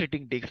একটা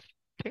রোটেটিং ডিস্ক।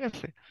 ঠিক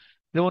আছে?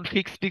 যেমন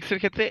ফিক্সড ডিস্কের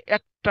ক্ষেত্রে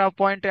একটা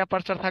পয়েন্টে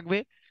অ্যাপারচার থাকবে,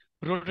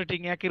 রোটেটিং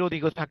একের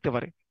অধিকও থাকতে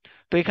পারে।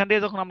 তো এখান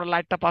দিয়ে যখন আমরা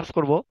লাইটটা পাস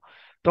করব,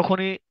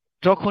 তখনই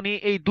যখনই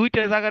এই দুইটা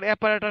জায়গার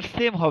অ্যাপারেটার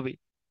সেম হবে,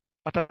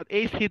 অর্থাৎ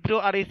এই ছিদ্র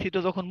আর এই ছিদ্র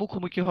যখন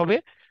মুখোমুখি হবে,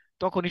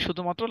 তখনই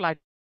শুধুমাত্র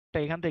লাইটটা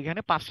এখান থেকে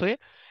এখানে পাস হয়ে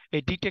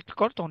এই ডিটেক্ট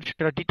কর, তখন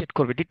সেটা ডিটেক্ট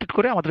করবে, ডিটেক্ট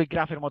করে আমাদের ওই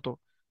গ্রাফের মতো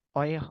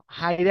হয়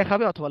হাই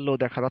দেখাবে অথবা লো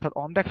দেখাবে, অর্থাৎ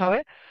অন দেখাবে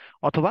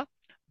অথবা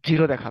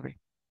জিরো দেখাবে।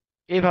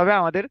 এইভাবে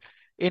আমাদের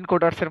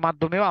এনকোডার্স এর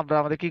মাধ্যমেও আমরা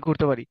আমাদের কি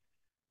করতে পারি,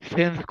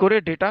 সেন্স করে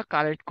ডেটা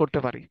কালেক্ট করতে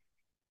পারি।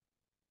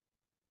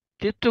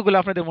 চিত্রগুলো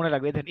আপনাদের মনে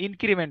রাখবে, দেখেন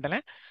ইনক্রিমেন্টাল,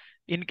 হ্যাঁ,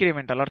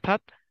 ইনক্রিমেন্টাল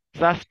অর্থাৎ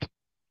জাস্ট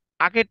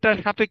আগেরটার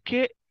সাপেক্ষে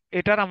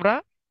এটার আমরা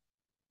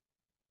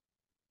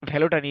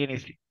ভ্যালুটা নিয়ে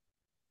নিছি।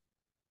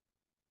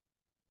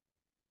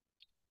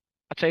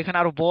 আচ্ছা, এখানে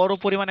আরো বড়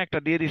পরিমাণে একটা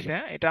দিয়ে দিছে,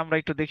 হ্যাঁ, এটা আমরা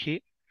একটু দেখি।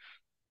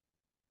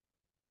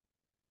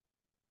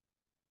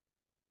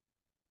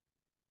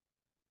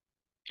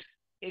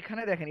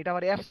 এখানে দেখেন এটা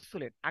আবার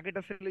অ্যাবসোলিউট,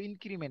 আগেটা ছিল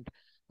ইনক্রিমেন্ট,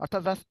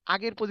 অর্থাৎ জাস্ট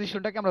আগের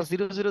পজিশনটাকে আমরা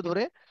জিরো জিরো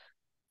ধরে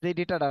যে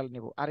ডেটাটা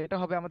নিব, আর এটা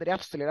হবে আমাদের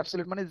অ্যাবসোলিউট।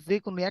 অ্যাবসোলিউট মানে যে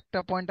কোনো একটা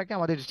পয়েন্টটাকে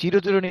আমাদের জিরো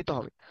জিরো নিতে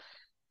হবে।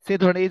 সে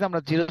ধরনের এই যে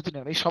আমরা জিরো জিরো,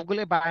 এই সবগুলো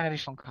বাইনারি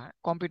সংখ্যা,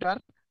 কম্পিউটার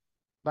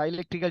বা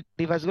ইলেকট্রিক্যাল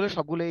ডিভাইস গুলো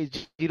সবগুলো এই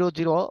জিরো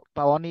জিরো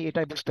বা ওয়ানই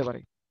এটাই বুঝতে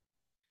পারে,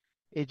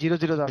 এই জিরো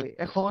জিরো যাবে।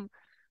 এখন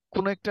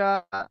কোন একটা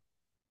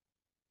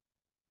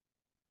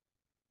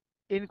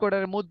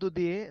এনকোডারের মধ্য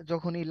দিয়ে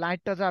যখন এই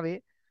লাইটটা যাবে,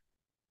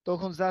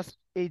 তখন জাস্ট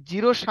এই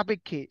জিরোর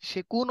সাপেক্ষে সে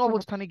কোন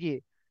অবস্থানে গিয়ে,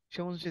 সে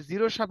হচ্ছে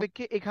জিরোর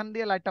সাপেক্ষে এখান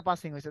দিয়ে লাইটটা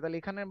পাসিং হয়েছে, তাহলে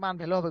এখানের মান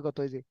ভ্যালু হবে কত?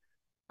 এই যে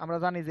আমরা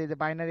জানি যে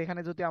বাইনারি,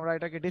 এখানে যদি আমরা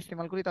এটাকে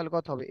ডেসিমাল করি তাহলে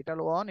কত হবে? এটা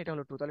হলো ওয়ান, এটা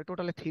হলো টু, তাহলে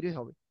টোটালে থ্রি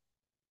হবে।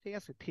 ঠিক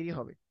আছে, থ্রি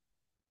হবে।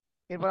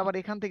 এরপর আবার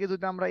এখান থেকে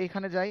যদি আমরা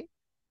এখানে যাই,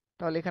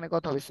 তাহলে এখানে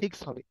কত হবে? সিক্স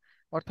হবে।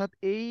 অর্থাৎ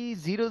এই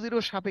জিরো জিরো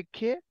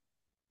সাপেক্ষে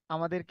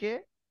আমাদেরকে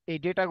এই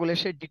ডেটাগুলো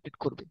সে ডিটেক্ট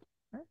করবে।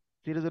 হ্যাঁ,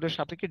 জিরো জিরো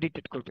সাপেক্ষে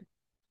ডিটেক্ট করবে।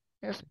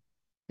 ঠিক আছে?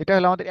 এটা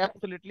হলো আমাদের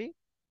অ্যাবসলিউটলি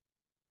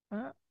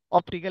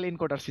অপটিক্যাল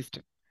এনকোডার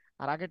সিস্টেম।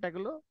 আর আগেরটা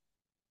গুলো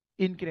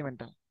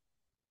ইনক্রিমেন্টাল।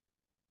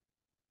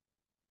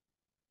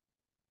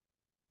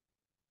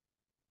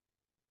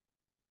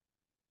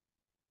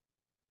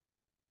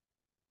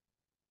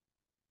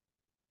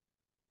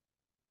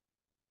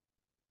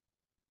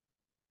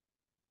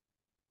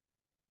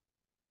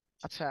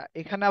 আচ্ছা,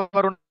 এখানে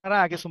আবার ওনারা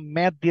কিছু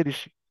ম্যাথ দিয়ে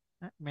দিছে।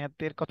 হ্যাঁ,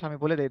 ম্যাথের কথা আমি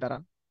বলে দেই,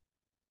 দাঁড়ান।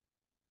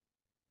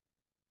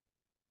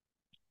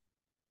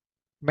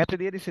 ম্যাথে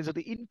দিয়ে দিছে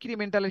যদি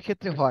ইনক্রিমেন্টালের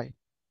ক্ষেত্রে হয়।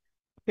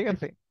 ঠিক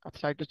আছে?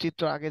 আচ্ছা, একটু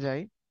চিত্র আগে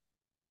যাই।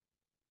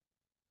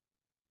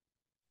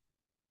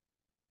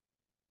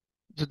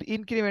 যদি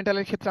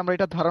ইনক্রিমেন্টালের ক্ষেত্রে আমরা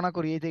এটা ধারণা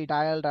করি, এই যে এই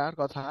ডায়ালটার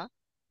কথা,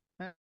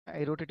 হ্যাঁ,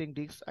 এই rotating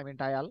disk I mean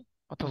dial,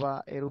 অথবা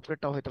এর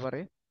উপরেরটাও হতে পারে,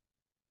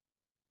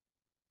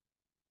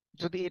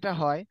 যদি এটা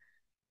হয়,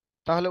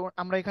 তাহলে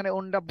আমরা এখানে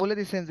ওনডা বলে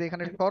দিচ্ছেন যে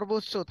এখানে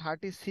সর্বোচ্চ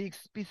 36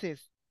 পিসেস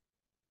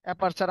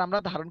অ্যাপারচার আমরা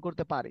ধারণ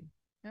করতে পারি।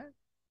 হ্যাঁ,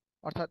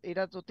 অর্থাৎ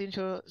এটা তো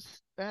 300,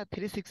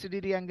 360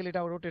 ডিগ্রি অ্যাঙ্গেল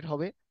এটা রোটেট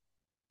হবে।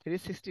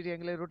 360 ডিগ্রি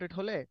অ্যাঙ্গেলে রোটেট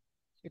হলে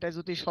এটা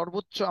যদি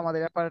সর্বোচ্চ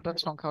আমাদের অ্যাপারেটার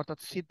সংখ্যা, অর্থাৎ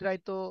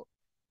ছিদ্রায়িত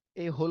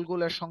এই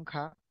হোলগুলোর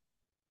সংখ্যা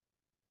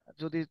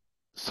যদি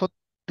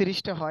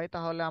 36টা হয়,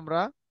 তাহলে আমরা,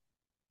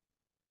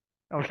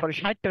 সরি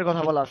 60টার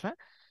কথা বলা আছে,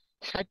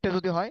 60টা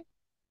যদি হয়,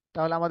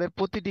 তাহলে আমাদের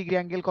প্রতি ডিগ্রি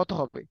অ্যাঙ্গেল কত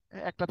হবে,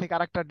 একটা থেকে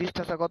আরেকটা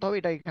ডিস্টেন্স কত হবে,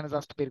 এটা এখানে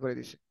জাস্ট বের করে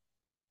দিছে।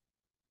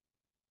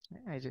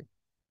 এই যে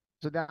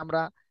যদি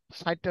আমরা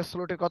 60টা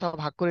স্লটের কথা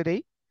ভাগ করে দেই,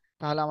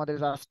 তাহলে আমাদের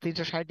জাস্ট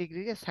 360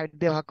 ডিগ্রি সাইড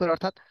দিয়ে ভাগ করে,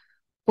 অর্থাৎ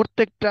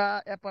প্রত্যেকটা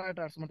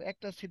অ্যাপারেটাস মানে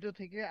একটা ছিদ্র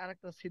থেকে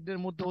আরেকটা ছিদ্রের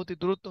মধ্যবর্তী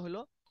দূরত্ব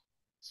হলো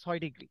 6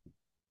 ডিগ্রি।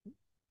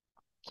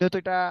 যেহেতু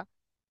এটা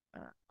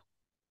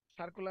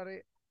সার্কুলারে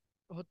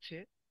হচ্ছে,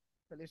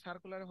 তাহলে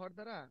সার্কুলার হওয়ার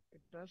দ্বারা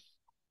এটা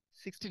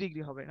 60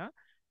 ডিগ্রি হবে না,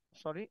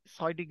 সরি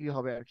 6 ডিগ্রি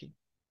হবে আর কি।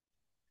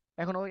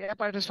 এখন ওই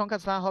অ্যাপারেটার সংখ্যা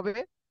যা হবে,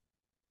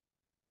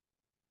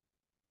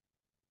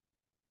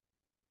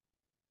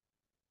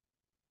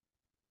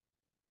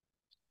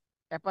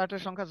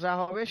 অ্যাপারেটার সংখ্যা যা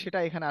হবে সেটা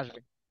এখানে আসবে।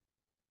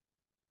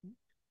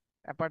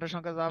 অ্যাপারেটার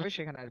সংখ্যা যা হবে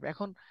সেখানে আসবে।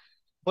 এখন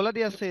বলা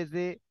দিয়ে আছে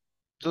যে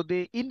যদি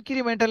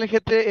ইনক্রিমেন্টালের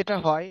ক্ষেত্রে এটা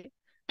হয়,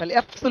 তাহলে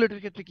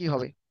অ্যাবসলিউটের ক্ষেত্রে কি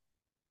হবে।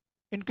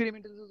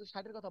 ইনক্রিমেন্টাল যদি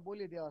 60-এর কথা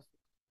বলে দেওয়া আছে,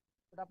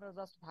 এটা আপনারা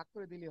জাস্ট ভাগ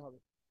করে দিলেই হবে।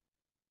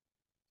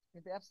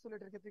 কিন্তু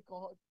অ্যাবসলিউটের ক্ষেত্রে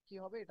কি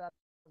হবে, এটা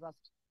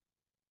জাস্ট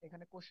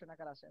এখানে কোশ্চেন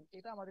আকার আসে,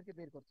 এটা আমাদেরকে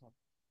বের করতে হবে।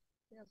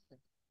 ঠিক আছে।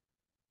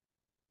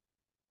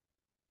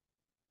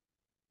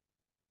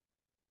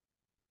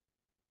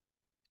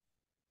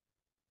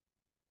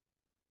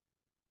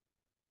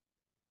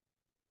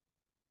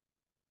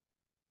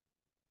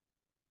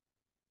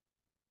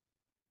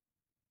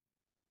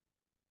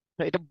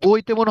 তো এটা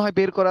বইতে মনে হয়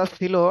বের করা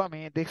ছিল, আমি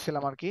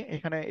দেখছিলাম আর কি।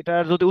 এখানে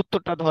এটার যদি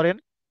উত্তরটা ধরেন,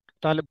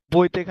 তাহলে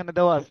বইতে এখানে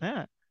দেওয়া আছে।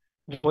 হ্যাঁ,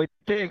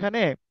 বইতে এখানে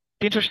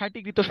 360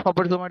 ডিগ্রি তো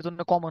সবার জমার জন্য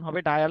কমন হবে,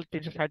 ডায়াল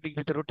 360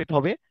 ডিগ্রিতে রোটেট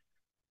হবে।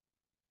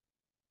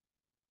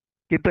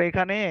 কিন্তু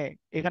এখানে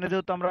এখানে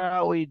যেহেতু আমরা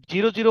ওই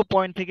 00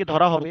 পয়েন্ট থেকে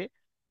ধরা হবে,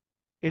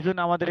 এই জন্য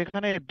আমাদের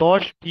এখানে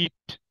 10 বিট,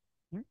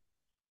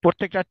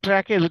 প্রত্যেকটা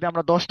ট্র্যাকে যদি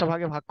আমরা 10টা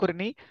ভাগে ভাগ করে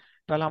নিই,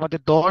 তাহলে আমাদের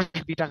 10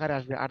 বিট আকারে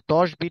আসবে। আর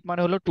 10 বিট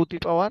মানে হলো to the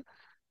power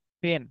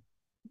 10,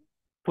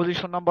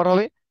 position number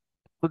হবে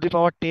টু দি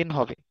পাওয়ার 10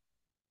 হবে।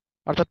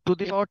 অর্থাৎ টু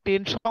দি পাওয়ার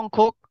 10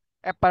 সংখ্যক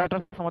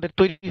অ্যাপারেটাস আমাদের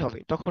তৈরি হবে।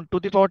 তখন টু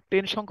দি পাওয়ার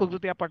 10 সংখ্যক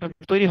যদি অ্যাপারেটাস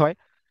তৈরি হয়,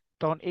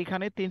 তখন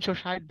এখানে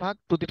 360 ভাগ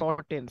টু দি পাওয়ার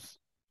 10।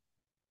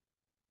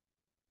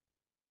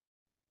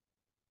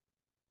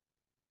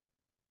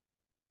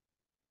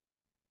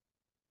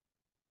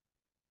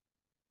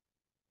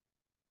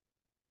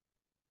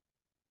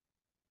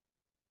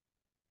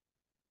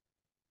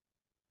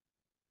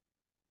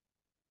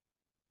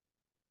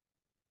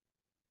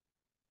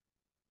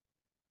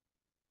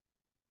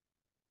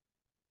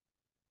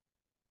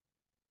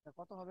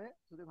 কত হবে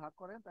যদি ভাগ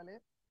করেন, তাহলে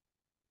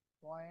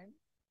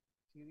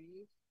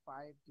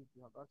 0.35 ডিগ্রি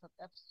হবে। অর্থাৎ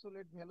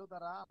অ্যাবসোলিউট ভ্যালু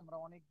দ্বারা আমরা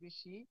অনেক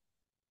বেশি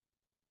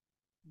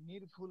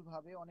নির্ভুল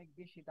ভাবে অনেক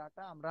বেশি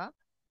ডাটা আমরা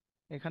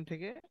এখান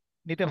থেকে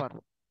নিতে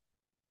পারবো।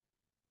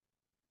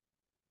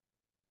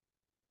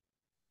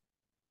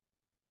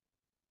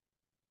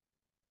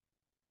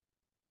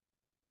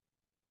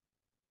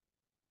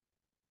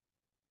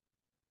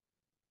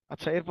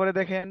 আচ্ছা, এরপরে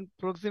দেখেন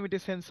প্রক্সিমিটি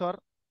সেন্সর।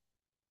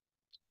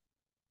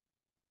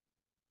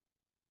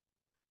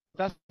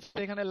 জাস্ট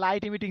এখানে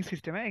লাইট ইমিটিং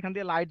সিস্টেম, এখান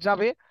দিয়ে লাইট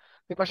যাবে,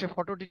 এর পাশে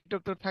ফটো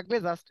ডিটেক্টর থাকবে।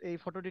 জাস্ট এই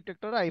ফটো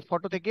ডিটেক্টর এই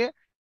ফটো থেকে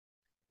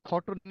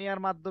ফটো নেওয়ার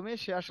মাধ্যমে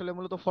সে আসলে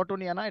মূলত ফটো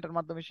নিয়ে না, এটার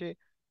মাধ্যমে সে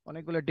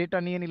অনেকগুলো ডেটা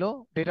নিয়ে নিল,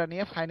 ডেটা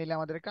নিয়ে ফাইনালি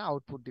আমাদেরকে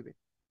আউটপুট দিবে।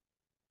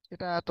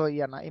 এটা তো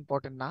ইয়া না,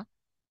 ইম্পর্টেন্ট না।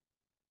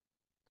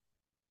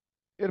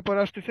 এরপর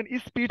আসতেছেন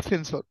স্পিড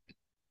সেন্সর।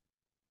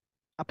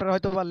 আপনারা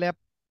হয়তো বা ল্যাব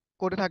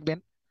করে থাকবেন।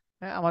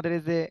 হ্যাঁ, আমাদের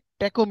এই যে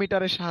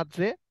ট্যাকোমিটারের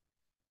সাহায্যে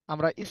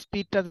আমরা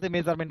স্পিডটা যে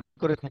মেজারমেন্ট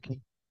করে থাকি,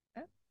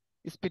 হ্যাঁ,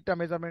 স্পিডটা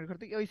মেজারমেন্ট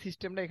করতে গিয়ে ওই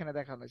সিস্টেমটা এখানে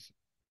দেখানো হয়েছে।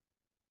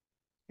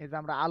 এই যে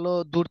আমরা আলো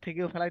দূর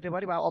থেকেও ফেলাইতে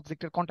পারি, বা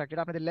অবজেক্টের কন্টাক্ট,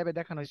 এটা আপনাদের ল্যাবে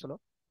দেখানো হয়েছিল,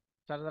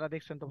 যারা যারা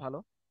দেখছেন তো ভালো।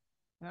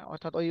 হ্যাঁ,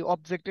 অর্থাৎ ওই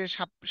অবজেক্টের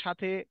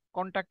সাথে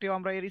কন্টাক্টেও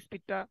আমরা এর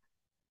স্পিডটা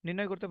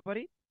নির্ণয় করতে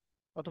পারি।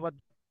 অথবা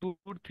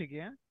দূর থেকে,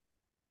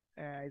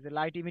 হ্যাঁ, এই যে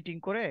লাইট ইমিটিং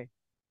করে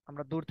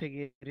আমরা দূর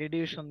থেকে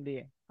রেডিয়েশন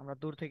দিয়ে আমরা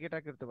দূর থেকে এটা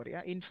করতে পারি।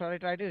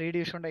 ইনফ্রারেড লাইটের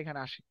রেডিয়েশনটা এখানে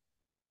আসে,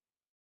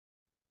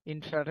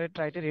 ইনফ্রারেড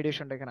লাইটের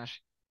রেডিয়েশনটা এখানে আসে,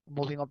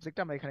 মুভিং অবজেক্ট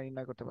আমরা এখানে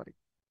নির্ণয় করতে পারি।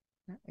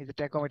 হ্যাঁ, এই যে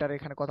ট্যাকোমিটার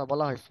এখানে কথা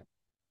বলা হয়েছে।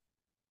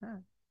 হ্যাঁ,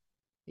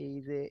 এই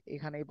যে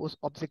এখানে এই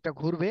অবজেক্টটা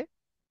ঘুরবে,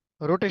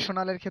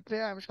 রোটেশনালের ক্ষেত্রে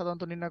আমি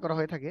সাধারণত নির্ণয় করা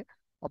হয়ে থাকে,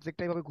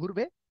 অবজেক্টটা এইভাবে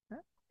ঘুরবে।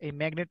 হ্যাঁ, এই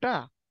ম্যাগনেটটা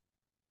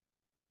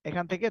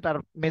এখান থেকে তার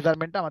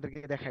মেজারমেন্টটা আমাদেরকে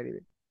দেখাই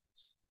দিবে।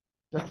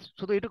 Just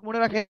শুধু এটুকু মনে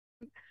রাখেন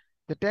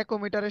যে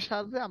ট্যাকোমিটারের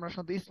সাহায্যে আমরা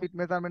সাধারণত স্পিড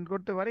মেজারমেন্ট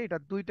করতে পারি, এটা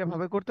দুইটা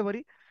ভাবে করতে পারি।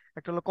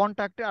 একটা হলো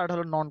কন্টাক্টে, আর একটা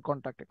হলো নন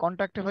কন্টাক্টে।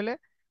 কন্টাক্টে হলে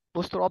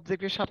বস্তুর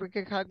অবজেক্টের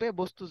সাপেক্ষে থাকবে,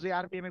 বস্তু যে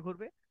আরপিএম এ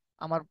ঘুরবে,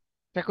 আমার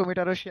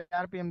ট্যাকোমিটারও সে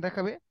আরপিএম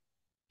দেখাবে।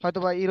 হয়তো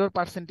বা এরর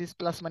পার্সেন্টেজ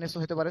প্লাস মাইনাস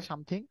হতে পারে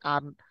সামথিং।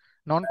 আর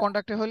নন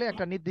কন্ডাক্টর হলে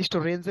একটা নির্দিষ্ট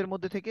রেঞ্জের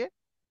মধ্যে থেকে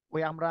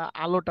ওই আমরা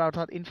আলোটা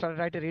অর্থাৎ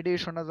ইনফ্রারেড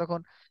রেডিয়েশনটা যখন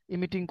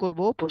ইমিটিং করব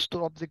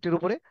বস্তুর অবজেক্টের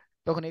উপরে,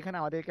 তখন এখানে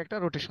আমাদেরকে একটা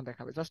রোটেশন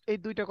দেখাবে। জাস্ট এই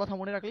দুইটা কথা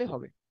মনে রাখলেই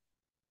হবে।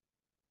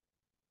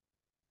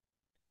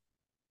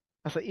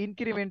 আচ্ছা,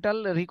 ইনক্রিমেন্টাল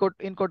রিকোড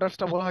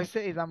ইনকোডার্সটা বলা হয়েছে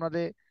এই যে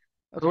আমাদের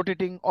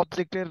রোটেটিং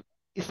অবজেক্টের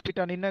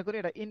স্পিডটা নির্ণয় করে,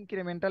 এটা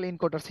ইনক্রিমেন্টাল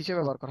ইনকোডার্স হিসেবে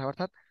ব্যবহার করা হয়।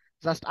 অর্থাৎ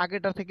জাস্ট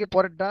আগেরটা থেকে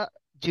পরেরটা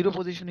জিরো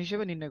পজিশন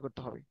হিসেবে নির্ণয়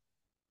করতে হবে।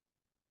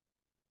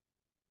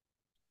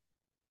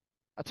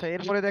 আচ্ছা,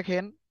 এরপরে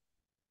দেখেন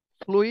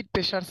ফ্লুইড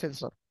প্রেসার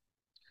সেন্সর।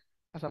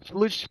 আচ্ছা,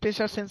 ফ্লুইড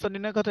প্রেসার সেন্সর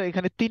নির্ণয় করতে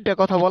এখানে তিনটা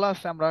কথা বলা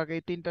আছে, আমরা আগে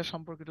এই তিনটা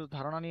সম্পর্কে একটু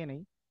ধারণা নিয়ে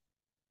নেই।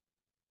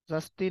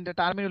 জাস্ট তিনটা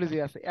টার্মিনোলজি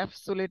আছে।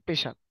 অ্যাবসোলিউট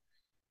প্রেসার,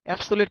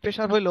 অ্যাবসোলিউট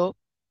প্রেসার হলো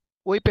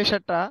ওই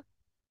প্রেসারটা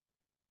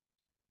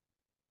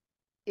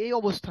এই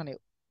অবস্থানে,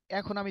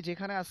 এখন আমি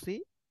যেখানে আছি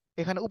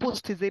এখানে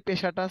উপস্থিত যে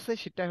প্রেসারটা আছে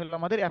সেটা হলো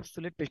আমাদের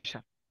অ্যাবসোলিউট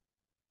প্রেসার।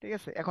 ঠিক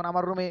আছে, এখন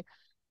আমার রুমে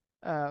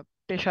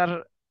প্রেসার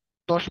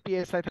 10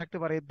 psi থাকতে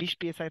পারে, 20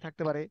 psi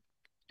থাকতে পারে,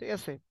 ঠিক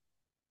আছে,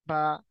 বা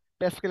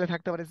প্যাসকেলে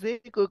থাকতে পারে, যে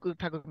কেউ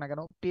থাকুক না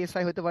কেন,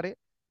 পিএসআই হতে পারে,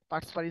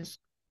 parts per inch,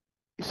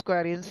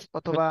 square inch,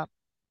 অথবা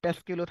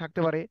প্যাসকেলও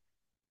থাকতে পারে,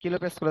 কিলো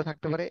প্যাসকেলও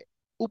থাকতে পারে।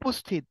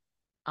 উপস্থিত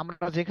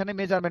আমরা যেখানে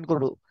মেজারমেন্ট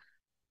করব,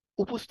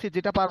 উপস্থিত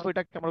যেটা পারবো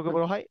এটাকে আমরা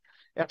বলা হয়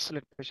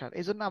অ্যাবসোলিউট প্রেসার।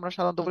 এই জন্য আমরা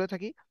সাধারণত বলে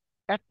থাকি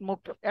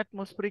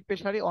atmospheric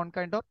প্রেসারই on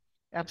kind of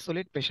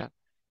absolute pressure.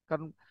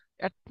 কারণ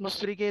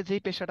অ্যাটমসফেরিকে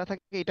যেই প্রেসারটা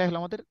থাকে এটা হলো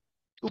আমাদের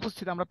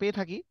উপস্থিত আমরা পেয়ে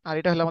থাকি, আর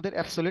এটা হলো আমাদের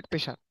অ্যাবসোলিউট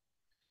প্রেসার।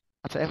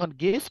 আচ্ছা, এখন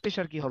গেজ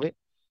প্রেসার কি হবে?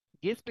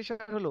 গেজ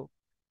প্রেসার হলো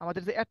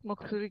আমাদের যে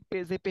অ্যাটমসফেরিক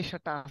যে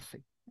প্রেসারটা আছে।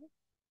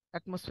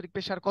 অ্যাটমসফেরিক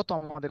প্রেসার কত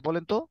আমাদের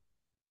বলেন তো?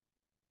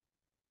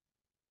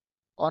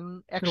 অন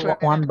একশো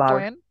ওয়ান এক বার,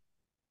 পয়েন্ট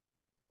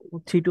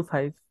 3 to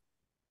 5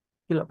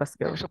 কিলো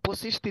প্যাসকেল।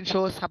 125,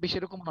 326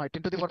 এরকম নয়,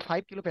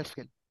 10⁵ কিলো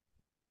প্যাসকেল।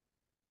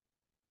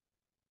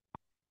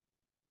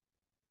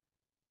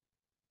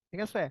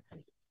 ঠিক আছে।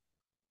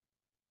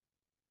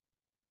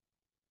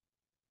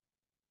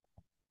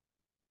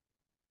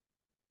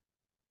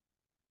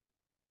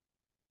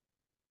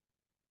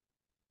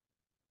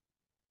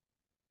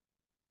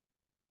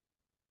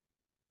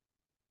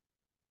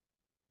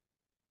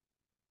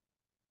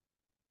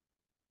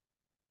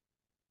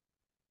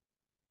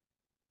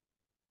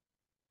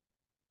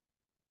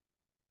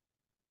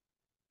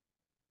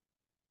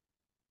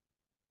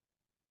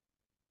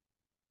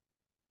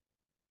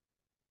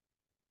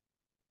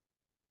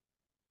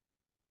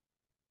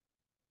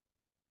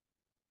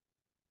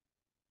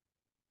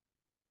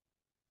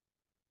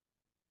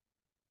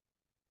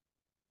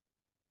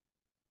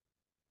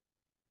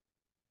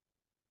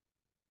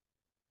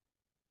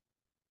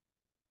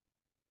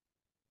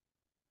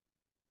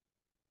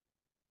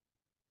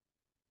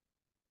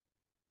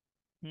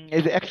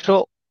 এই যে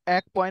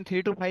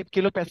 101.325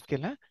 কিলো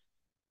প্যাসকেল, হ্যাঁ,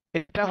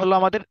 এটা হলো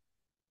আমাদের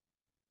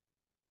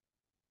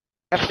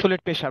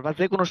অ্যাবসোলিউট প্রেসার, বা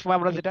যে কোনো সময়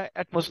আমরা যেটা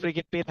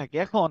অ্যাটমসফেরিকে পেয়ে থাকি।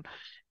 এখন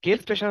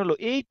গেজ প্রেসার হলো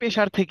এই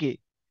প্রেসার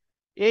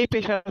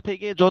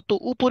থেকে যত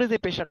উপরে যে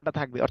প্রেসারটা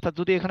থাকবে, অর্থাৎ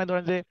যদি এখানে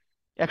ধরেন যে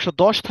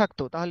 110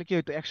 থাকতো, তাহলে কি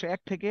হতো?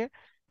 101 থেকে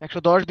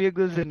 110 বিয়োগ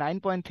দিলে যে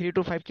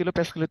 9.325 কিলো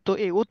প্যাসকেল, তো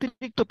এই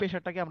অতিরিক্ত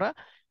প্রেসারটাকে আমরা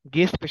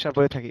গেজ প্রেসার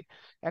বলে থাকি।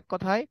 এক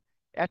কথায়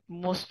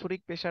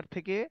অ্যাটমসফেরিক প্রেসার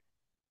থেকে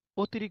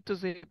অতিরিক্ত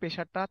যে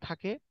প্রেসারটা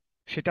থাকে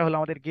সেটা হলো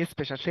আমাদের গেজ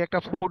প্রেসার। সে একটা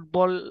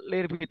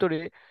ফুটবলের ভিতরে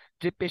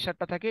যে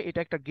প্রেসারটা থাকে এটা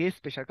একটা গেজ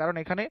প্রেসার, কারণ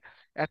এখানে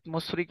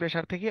অ্যাটমসফেরিক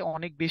প্রেসার থেকে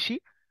অনেক বেশি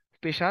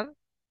প্রেসার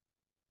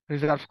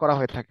রিজার্ভ করা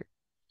হয়ে থাকে।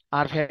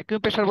 আর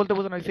ভ্যাকুয়াম প্রেসার বলতে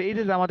বোঝানো হয়েছে এই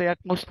যে যে আমাদের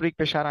atmospheric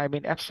pressure, I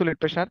mean absolute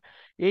pressure,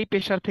 এই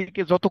প্রেসার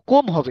থেকে যত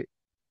কম হবে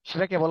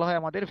সেটাকে বলা হয়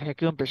আমাদের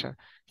ভ্যাকুয়াম প্রেসার।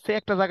 সে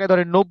একটা জায়গায়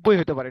ধরে 90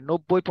 হতে পারে,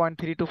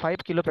 90.325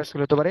 কিলো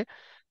প্যাসকেল হতে পারে।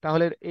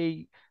 তাহলে এই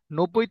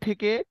 90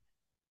 থেকে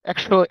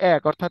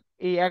 101, অর্থাৎ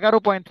এই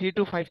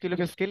 11.325 কিলো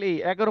প্যাসকেল, এই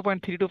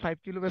 11.325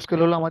 কিলো প্যাসকেল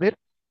হলো আমাদের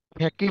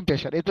ভ্যাকুয়াম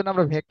প্রেসার। এই জন্য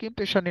আমরা ভ্যাকুয়াম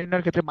প্রেসার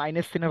নির্ণয়ের ক্ষেত্রে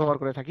মাইনাস চিহ্ন ব্যবহার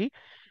করে থাকি,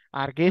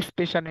 আর গেজ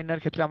প্রেসার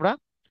নির্ণয়ের ক্ষেত্রে আমরা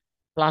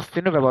প্লাস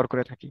চিহ্ন ব্যবহার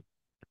করে থাকি।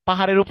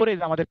 পাহাড়ের উপরে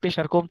যে আমাদের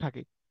প্রেসার কম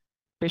থাকে,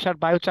 প্রেসার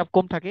বায়ুচাপ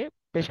কম থাকে,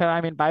 প্রেসার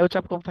আই মিন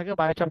বায়ুচাপ কম থাকে,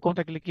 বায়ুচাপ কম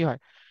থাকলে কি হয়?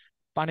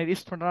 পানির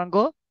স্ফুটনাঙ্ক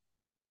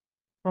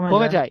কমে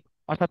কমে যায়। যায়,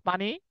 অর্থাৎ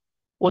পানি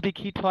অধিক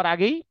হিট হওয়ার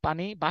আগেই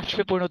পানি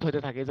বাষ্পে পরিণত হতে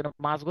থাকে, এই জন্য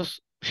মাছ গোছ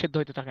সেদ্ধ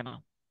হতে থাকে না।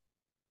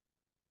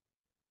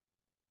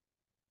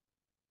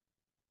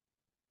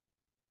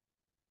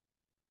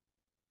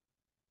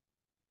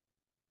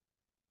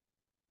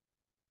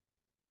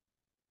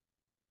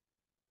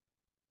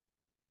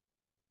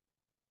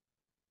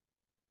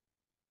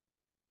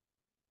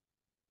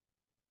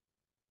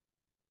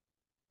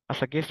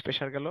 আচ্ছা, গেজ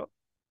প্রেসার গেল।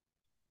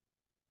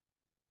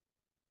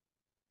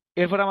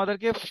 এরপর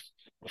আমাদেরকে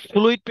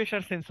ফ্লুইড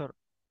প্রেসার সেন্সর।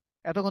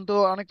 এতক্ষণ তো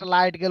অনেকটা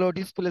লাইট গেল,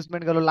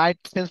 ডিসপ্লেসমেন্ট গেল, লাইট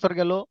সেন্সর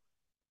গেল,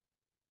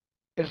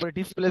 এরপরে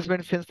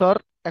ডিসপ্লেসমেন্ট সেন্সর,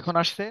 এখন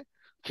আসছে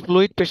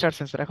ফ্লুইড প্রেসার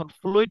সেন্সর। এখন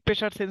ফ্লুইড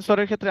প্রেসার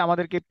সেন্সরের ক্ষেত্রে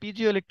আমাদেরকে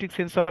পিজিও ইলেকট্রিক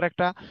সেন্সর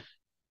একটা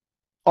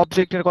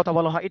অবজেক্টের কথা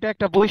বলা হয়। এটা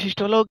একটা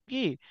বৈশিষ্ট্য হলো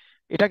কি,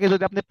 এটাকে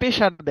যদি আপনি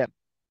প্রেসার দেন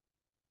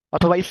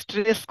অথবা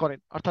স্ট্রেস করেন,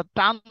 অর্থাৎ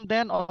টান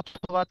দেন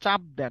অথবা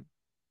চাপ দেন,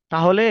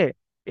 তাহলে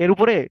এর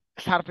উপরে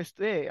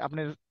সারফেসে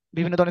আপনার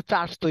বিভিন্ন ধরনের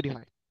চার্জ তৈরি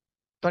হয়।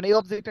 তখন এই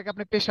অবজেক্টটাকে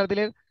আপনি প্রেসার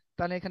দিলেন,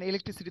 তাহলে এখানে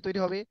ইলেকট্রিসিটি তৈরি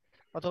হবে।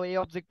 অথবা এই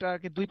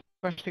অবজেক্টটাকে দুই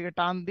পাশ থেকে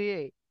টান দিয়ে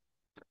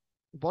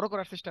বড়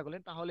করার চেষ্টা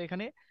করলেন, তাহলে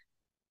এখানে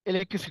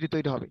ইলেকট্রিসিটি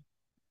তৈরি হবে।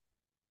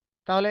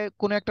 তাহলে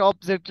কোনো একটা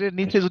অবজেক্টের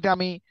নিচে যদি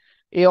আমি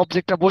এই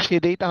অবজেক্টটা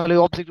বসিয়ে দিই, তাহলে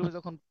ওই অবজেক্টের উপরে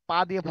যখন পা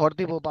দিয়ে ভর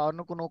দিব বা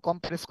অন্য কোনো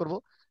কম্প্রেস করব,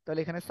 তাহলে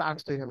এখানে চার্জ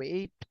তৈরি হবে।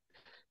 এই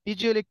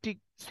পিজিও ইলেকট্রিক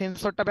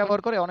সেন্সরটা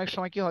ব্যবহার করে অনেক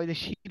সময় কি হয়, যে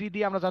সিঁড়ি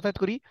দিয়ে আমরা যাতায়াত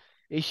করি,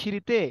 এই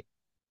সিঁড়িতে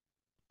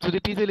যদি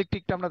পিজো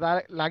ইলেকট্রিকটা আমরা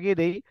লাগিয়ে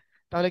দেই,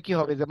 তাহলে কি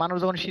হবে, যে মানুষ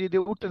যখন সিঁড়ি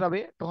দিয়ে উঠতে যাবে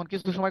তখন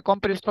কিছু সময়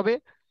কম্প্রেসড হবে,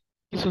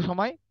 কিছু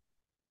সময়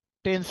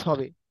টেন্স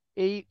হবে।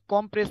 এই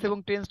কম্প্রেস এবং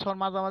টেন্স হওয়ার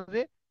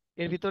মাঝামাঝি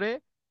এর ভিতরে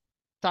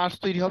চার্জ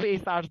তৈরি হবে। এই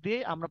চার্জ দিয়ে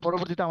আমরা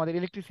পরবর্তীতে আমাদের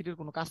ইলেকট্রিসিটির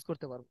কোনো কাজ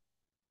করতে পারবো।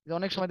 যে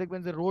অনেক সময়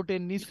দেখবেন যে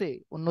রোডের নিচে,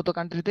 উন্নত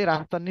কান্ট্রিতে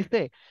রাস্তার নিচে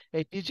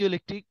এই পিজো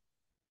ইলেকট্রিক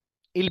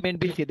এলিমেন্ট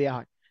বিছিয়ে দেওয়া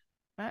হয়।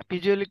 হ্যাঁ,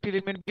 পিজো ইলেকট্রিক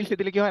এলিমেন্ট বিছিয়ে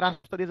দিলে কি হয়,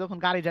 রাস্তা দিয়ে যখন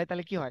গাড়ি যায়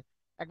তাহলে কি হয়,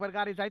 একবার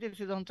গাড়ি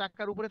যাইতেছে যখন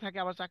চাকার উপরে থাকে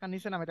আবার চাকার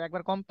নিচে নামে, তো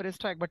একবার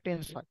কম্প্রেসড হয় একবার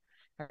টেন্স হয়,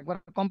 একবার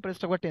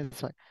কম্প্রেসড একবার টেন্স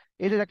হয়।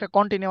 এই যে একটা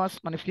কন্টিনিউয়াস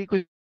মানে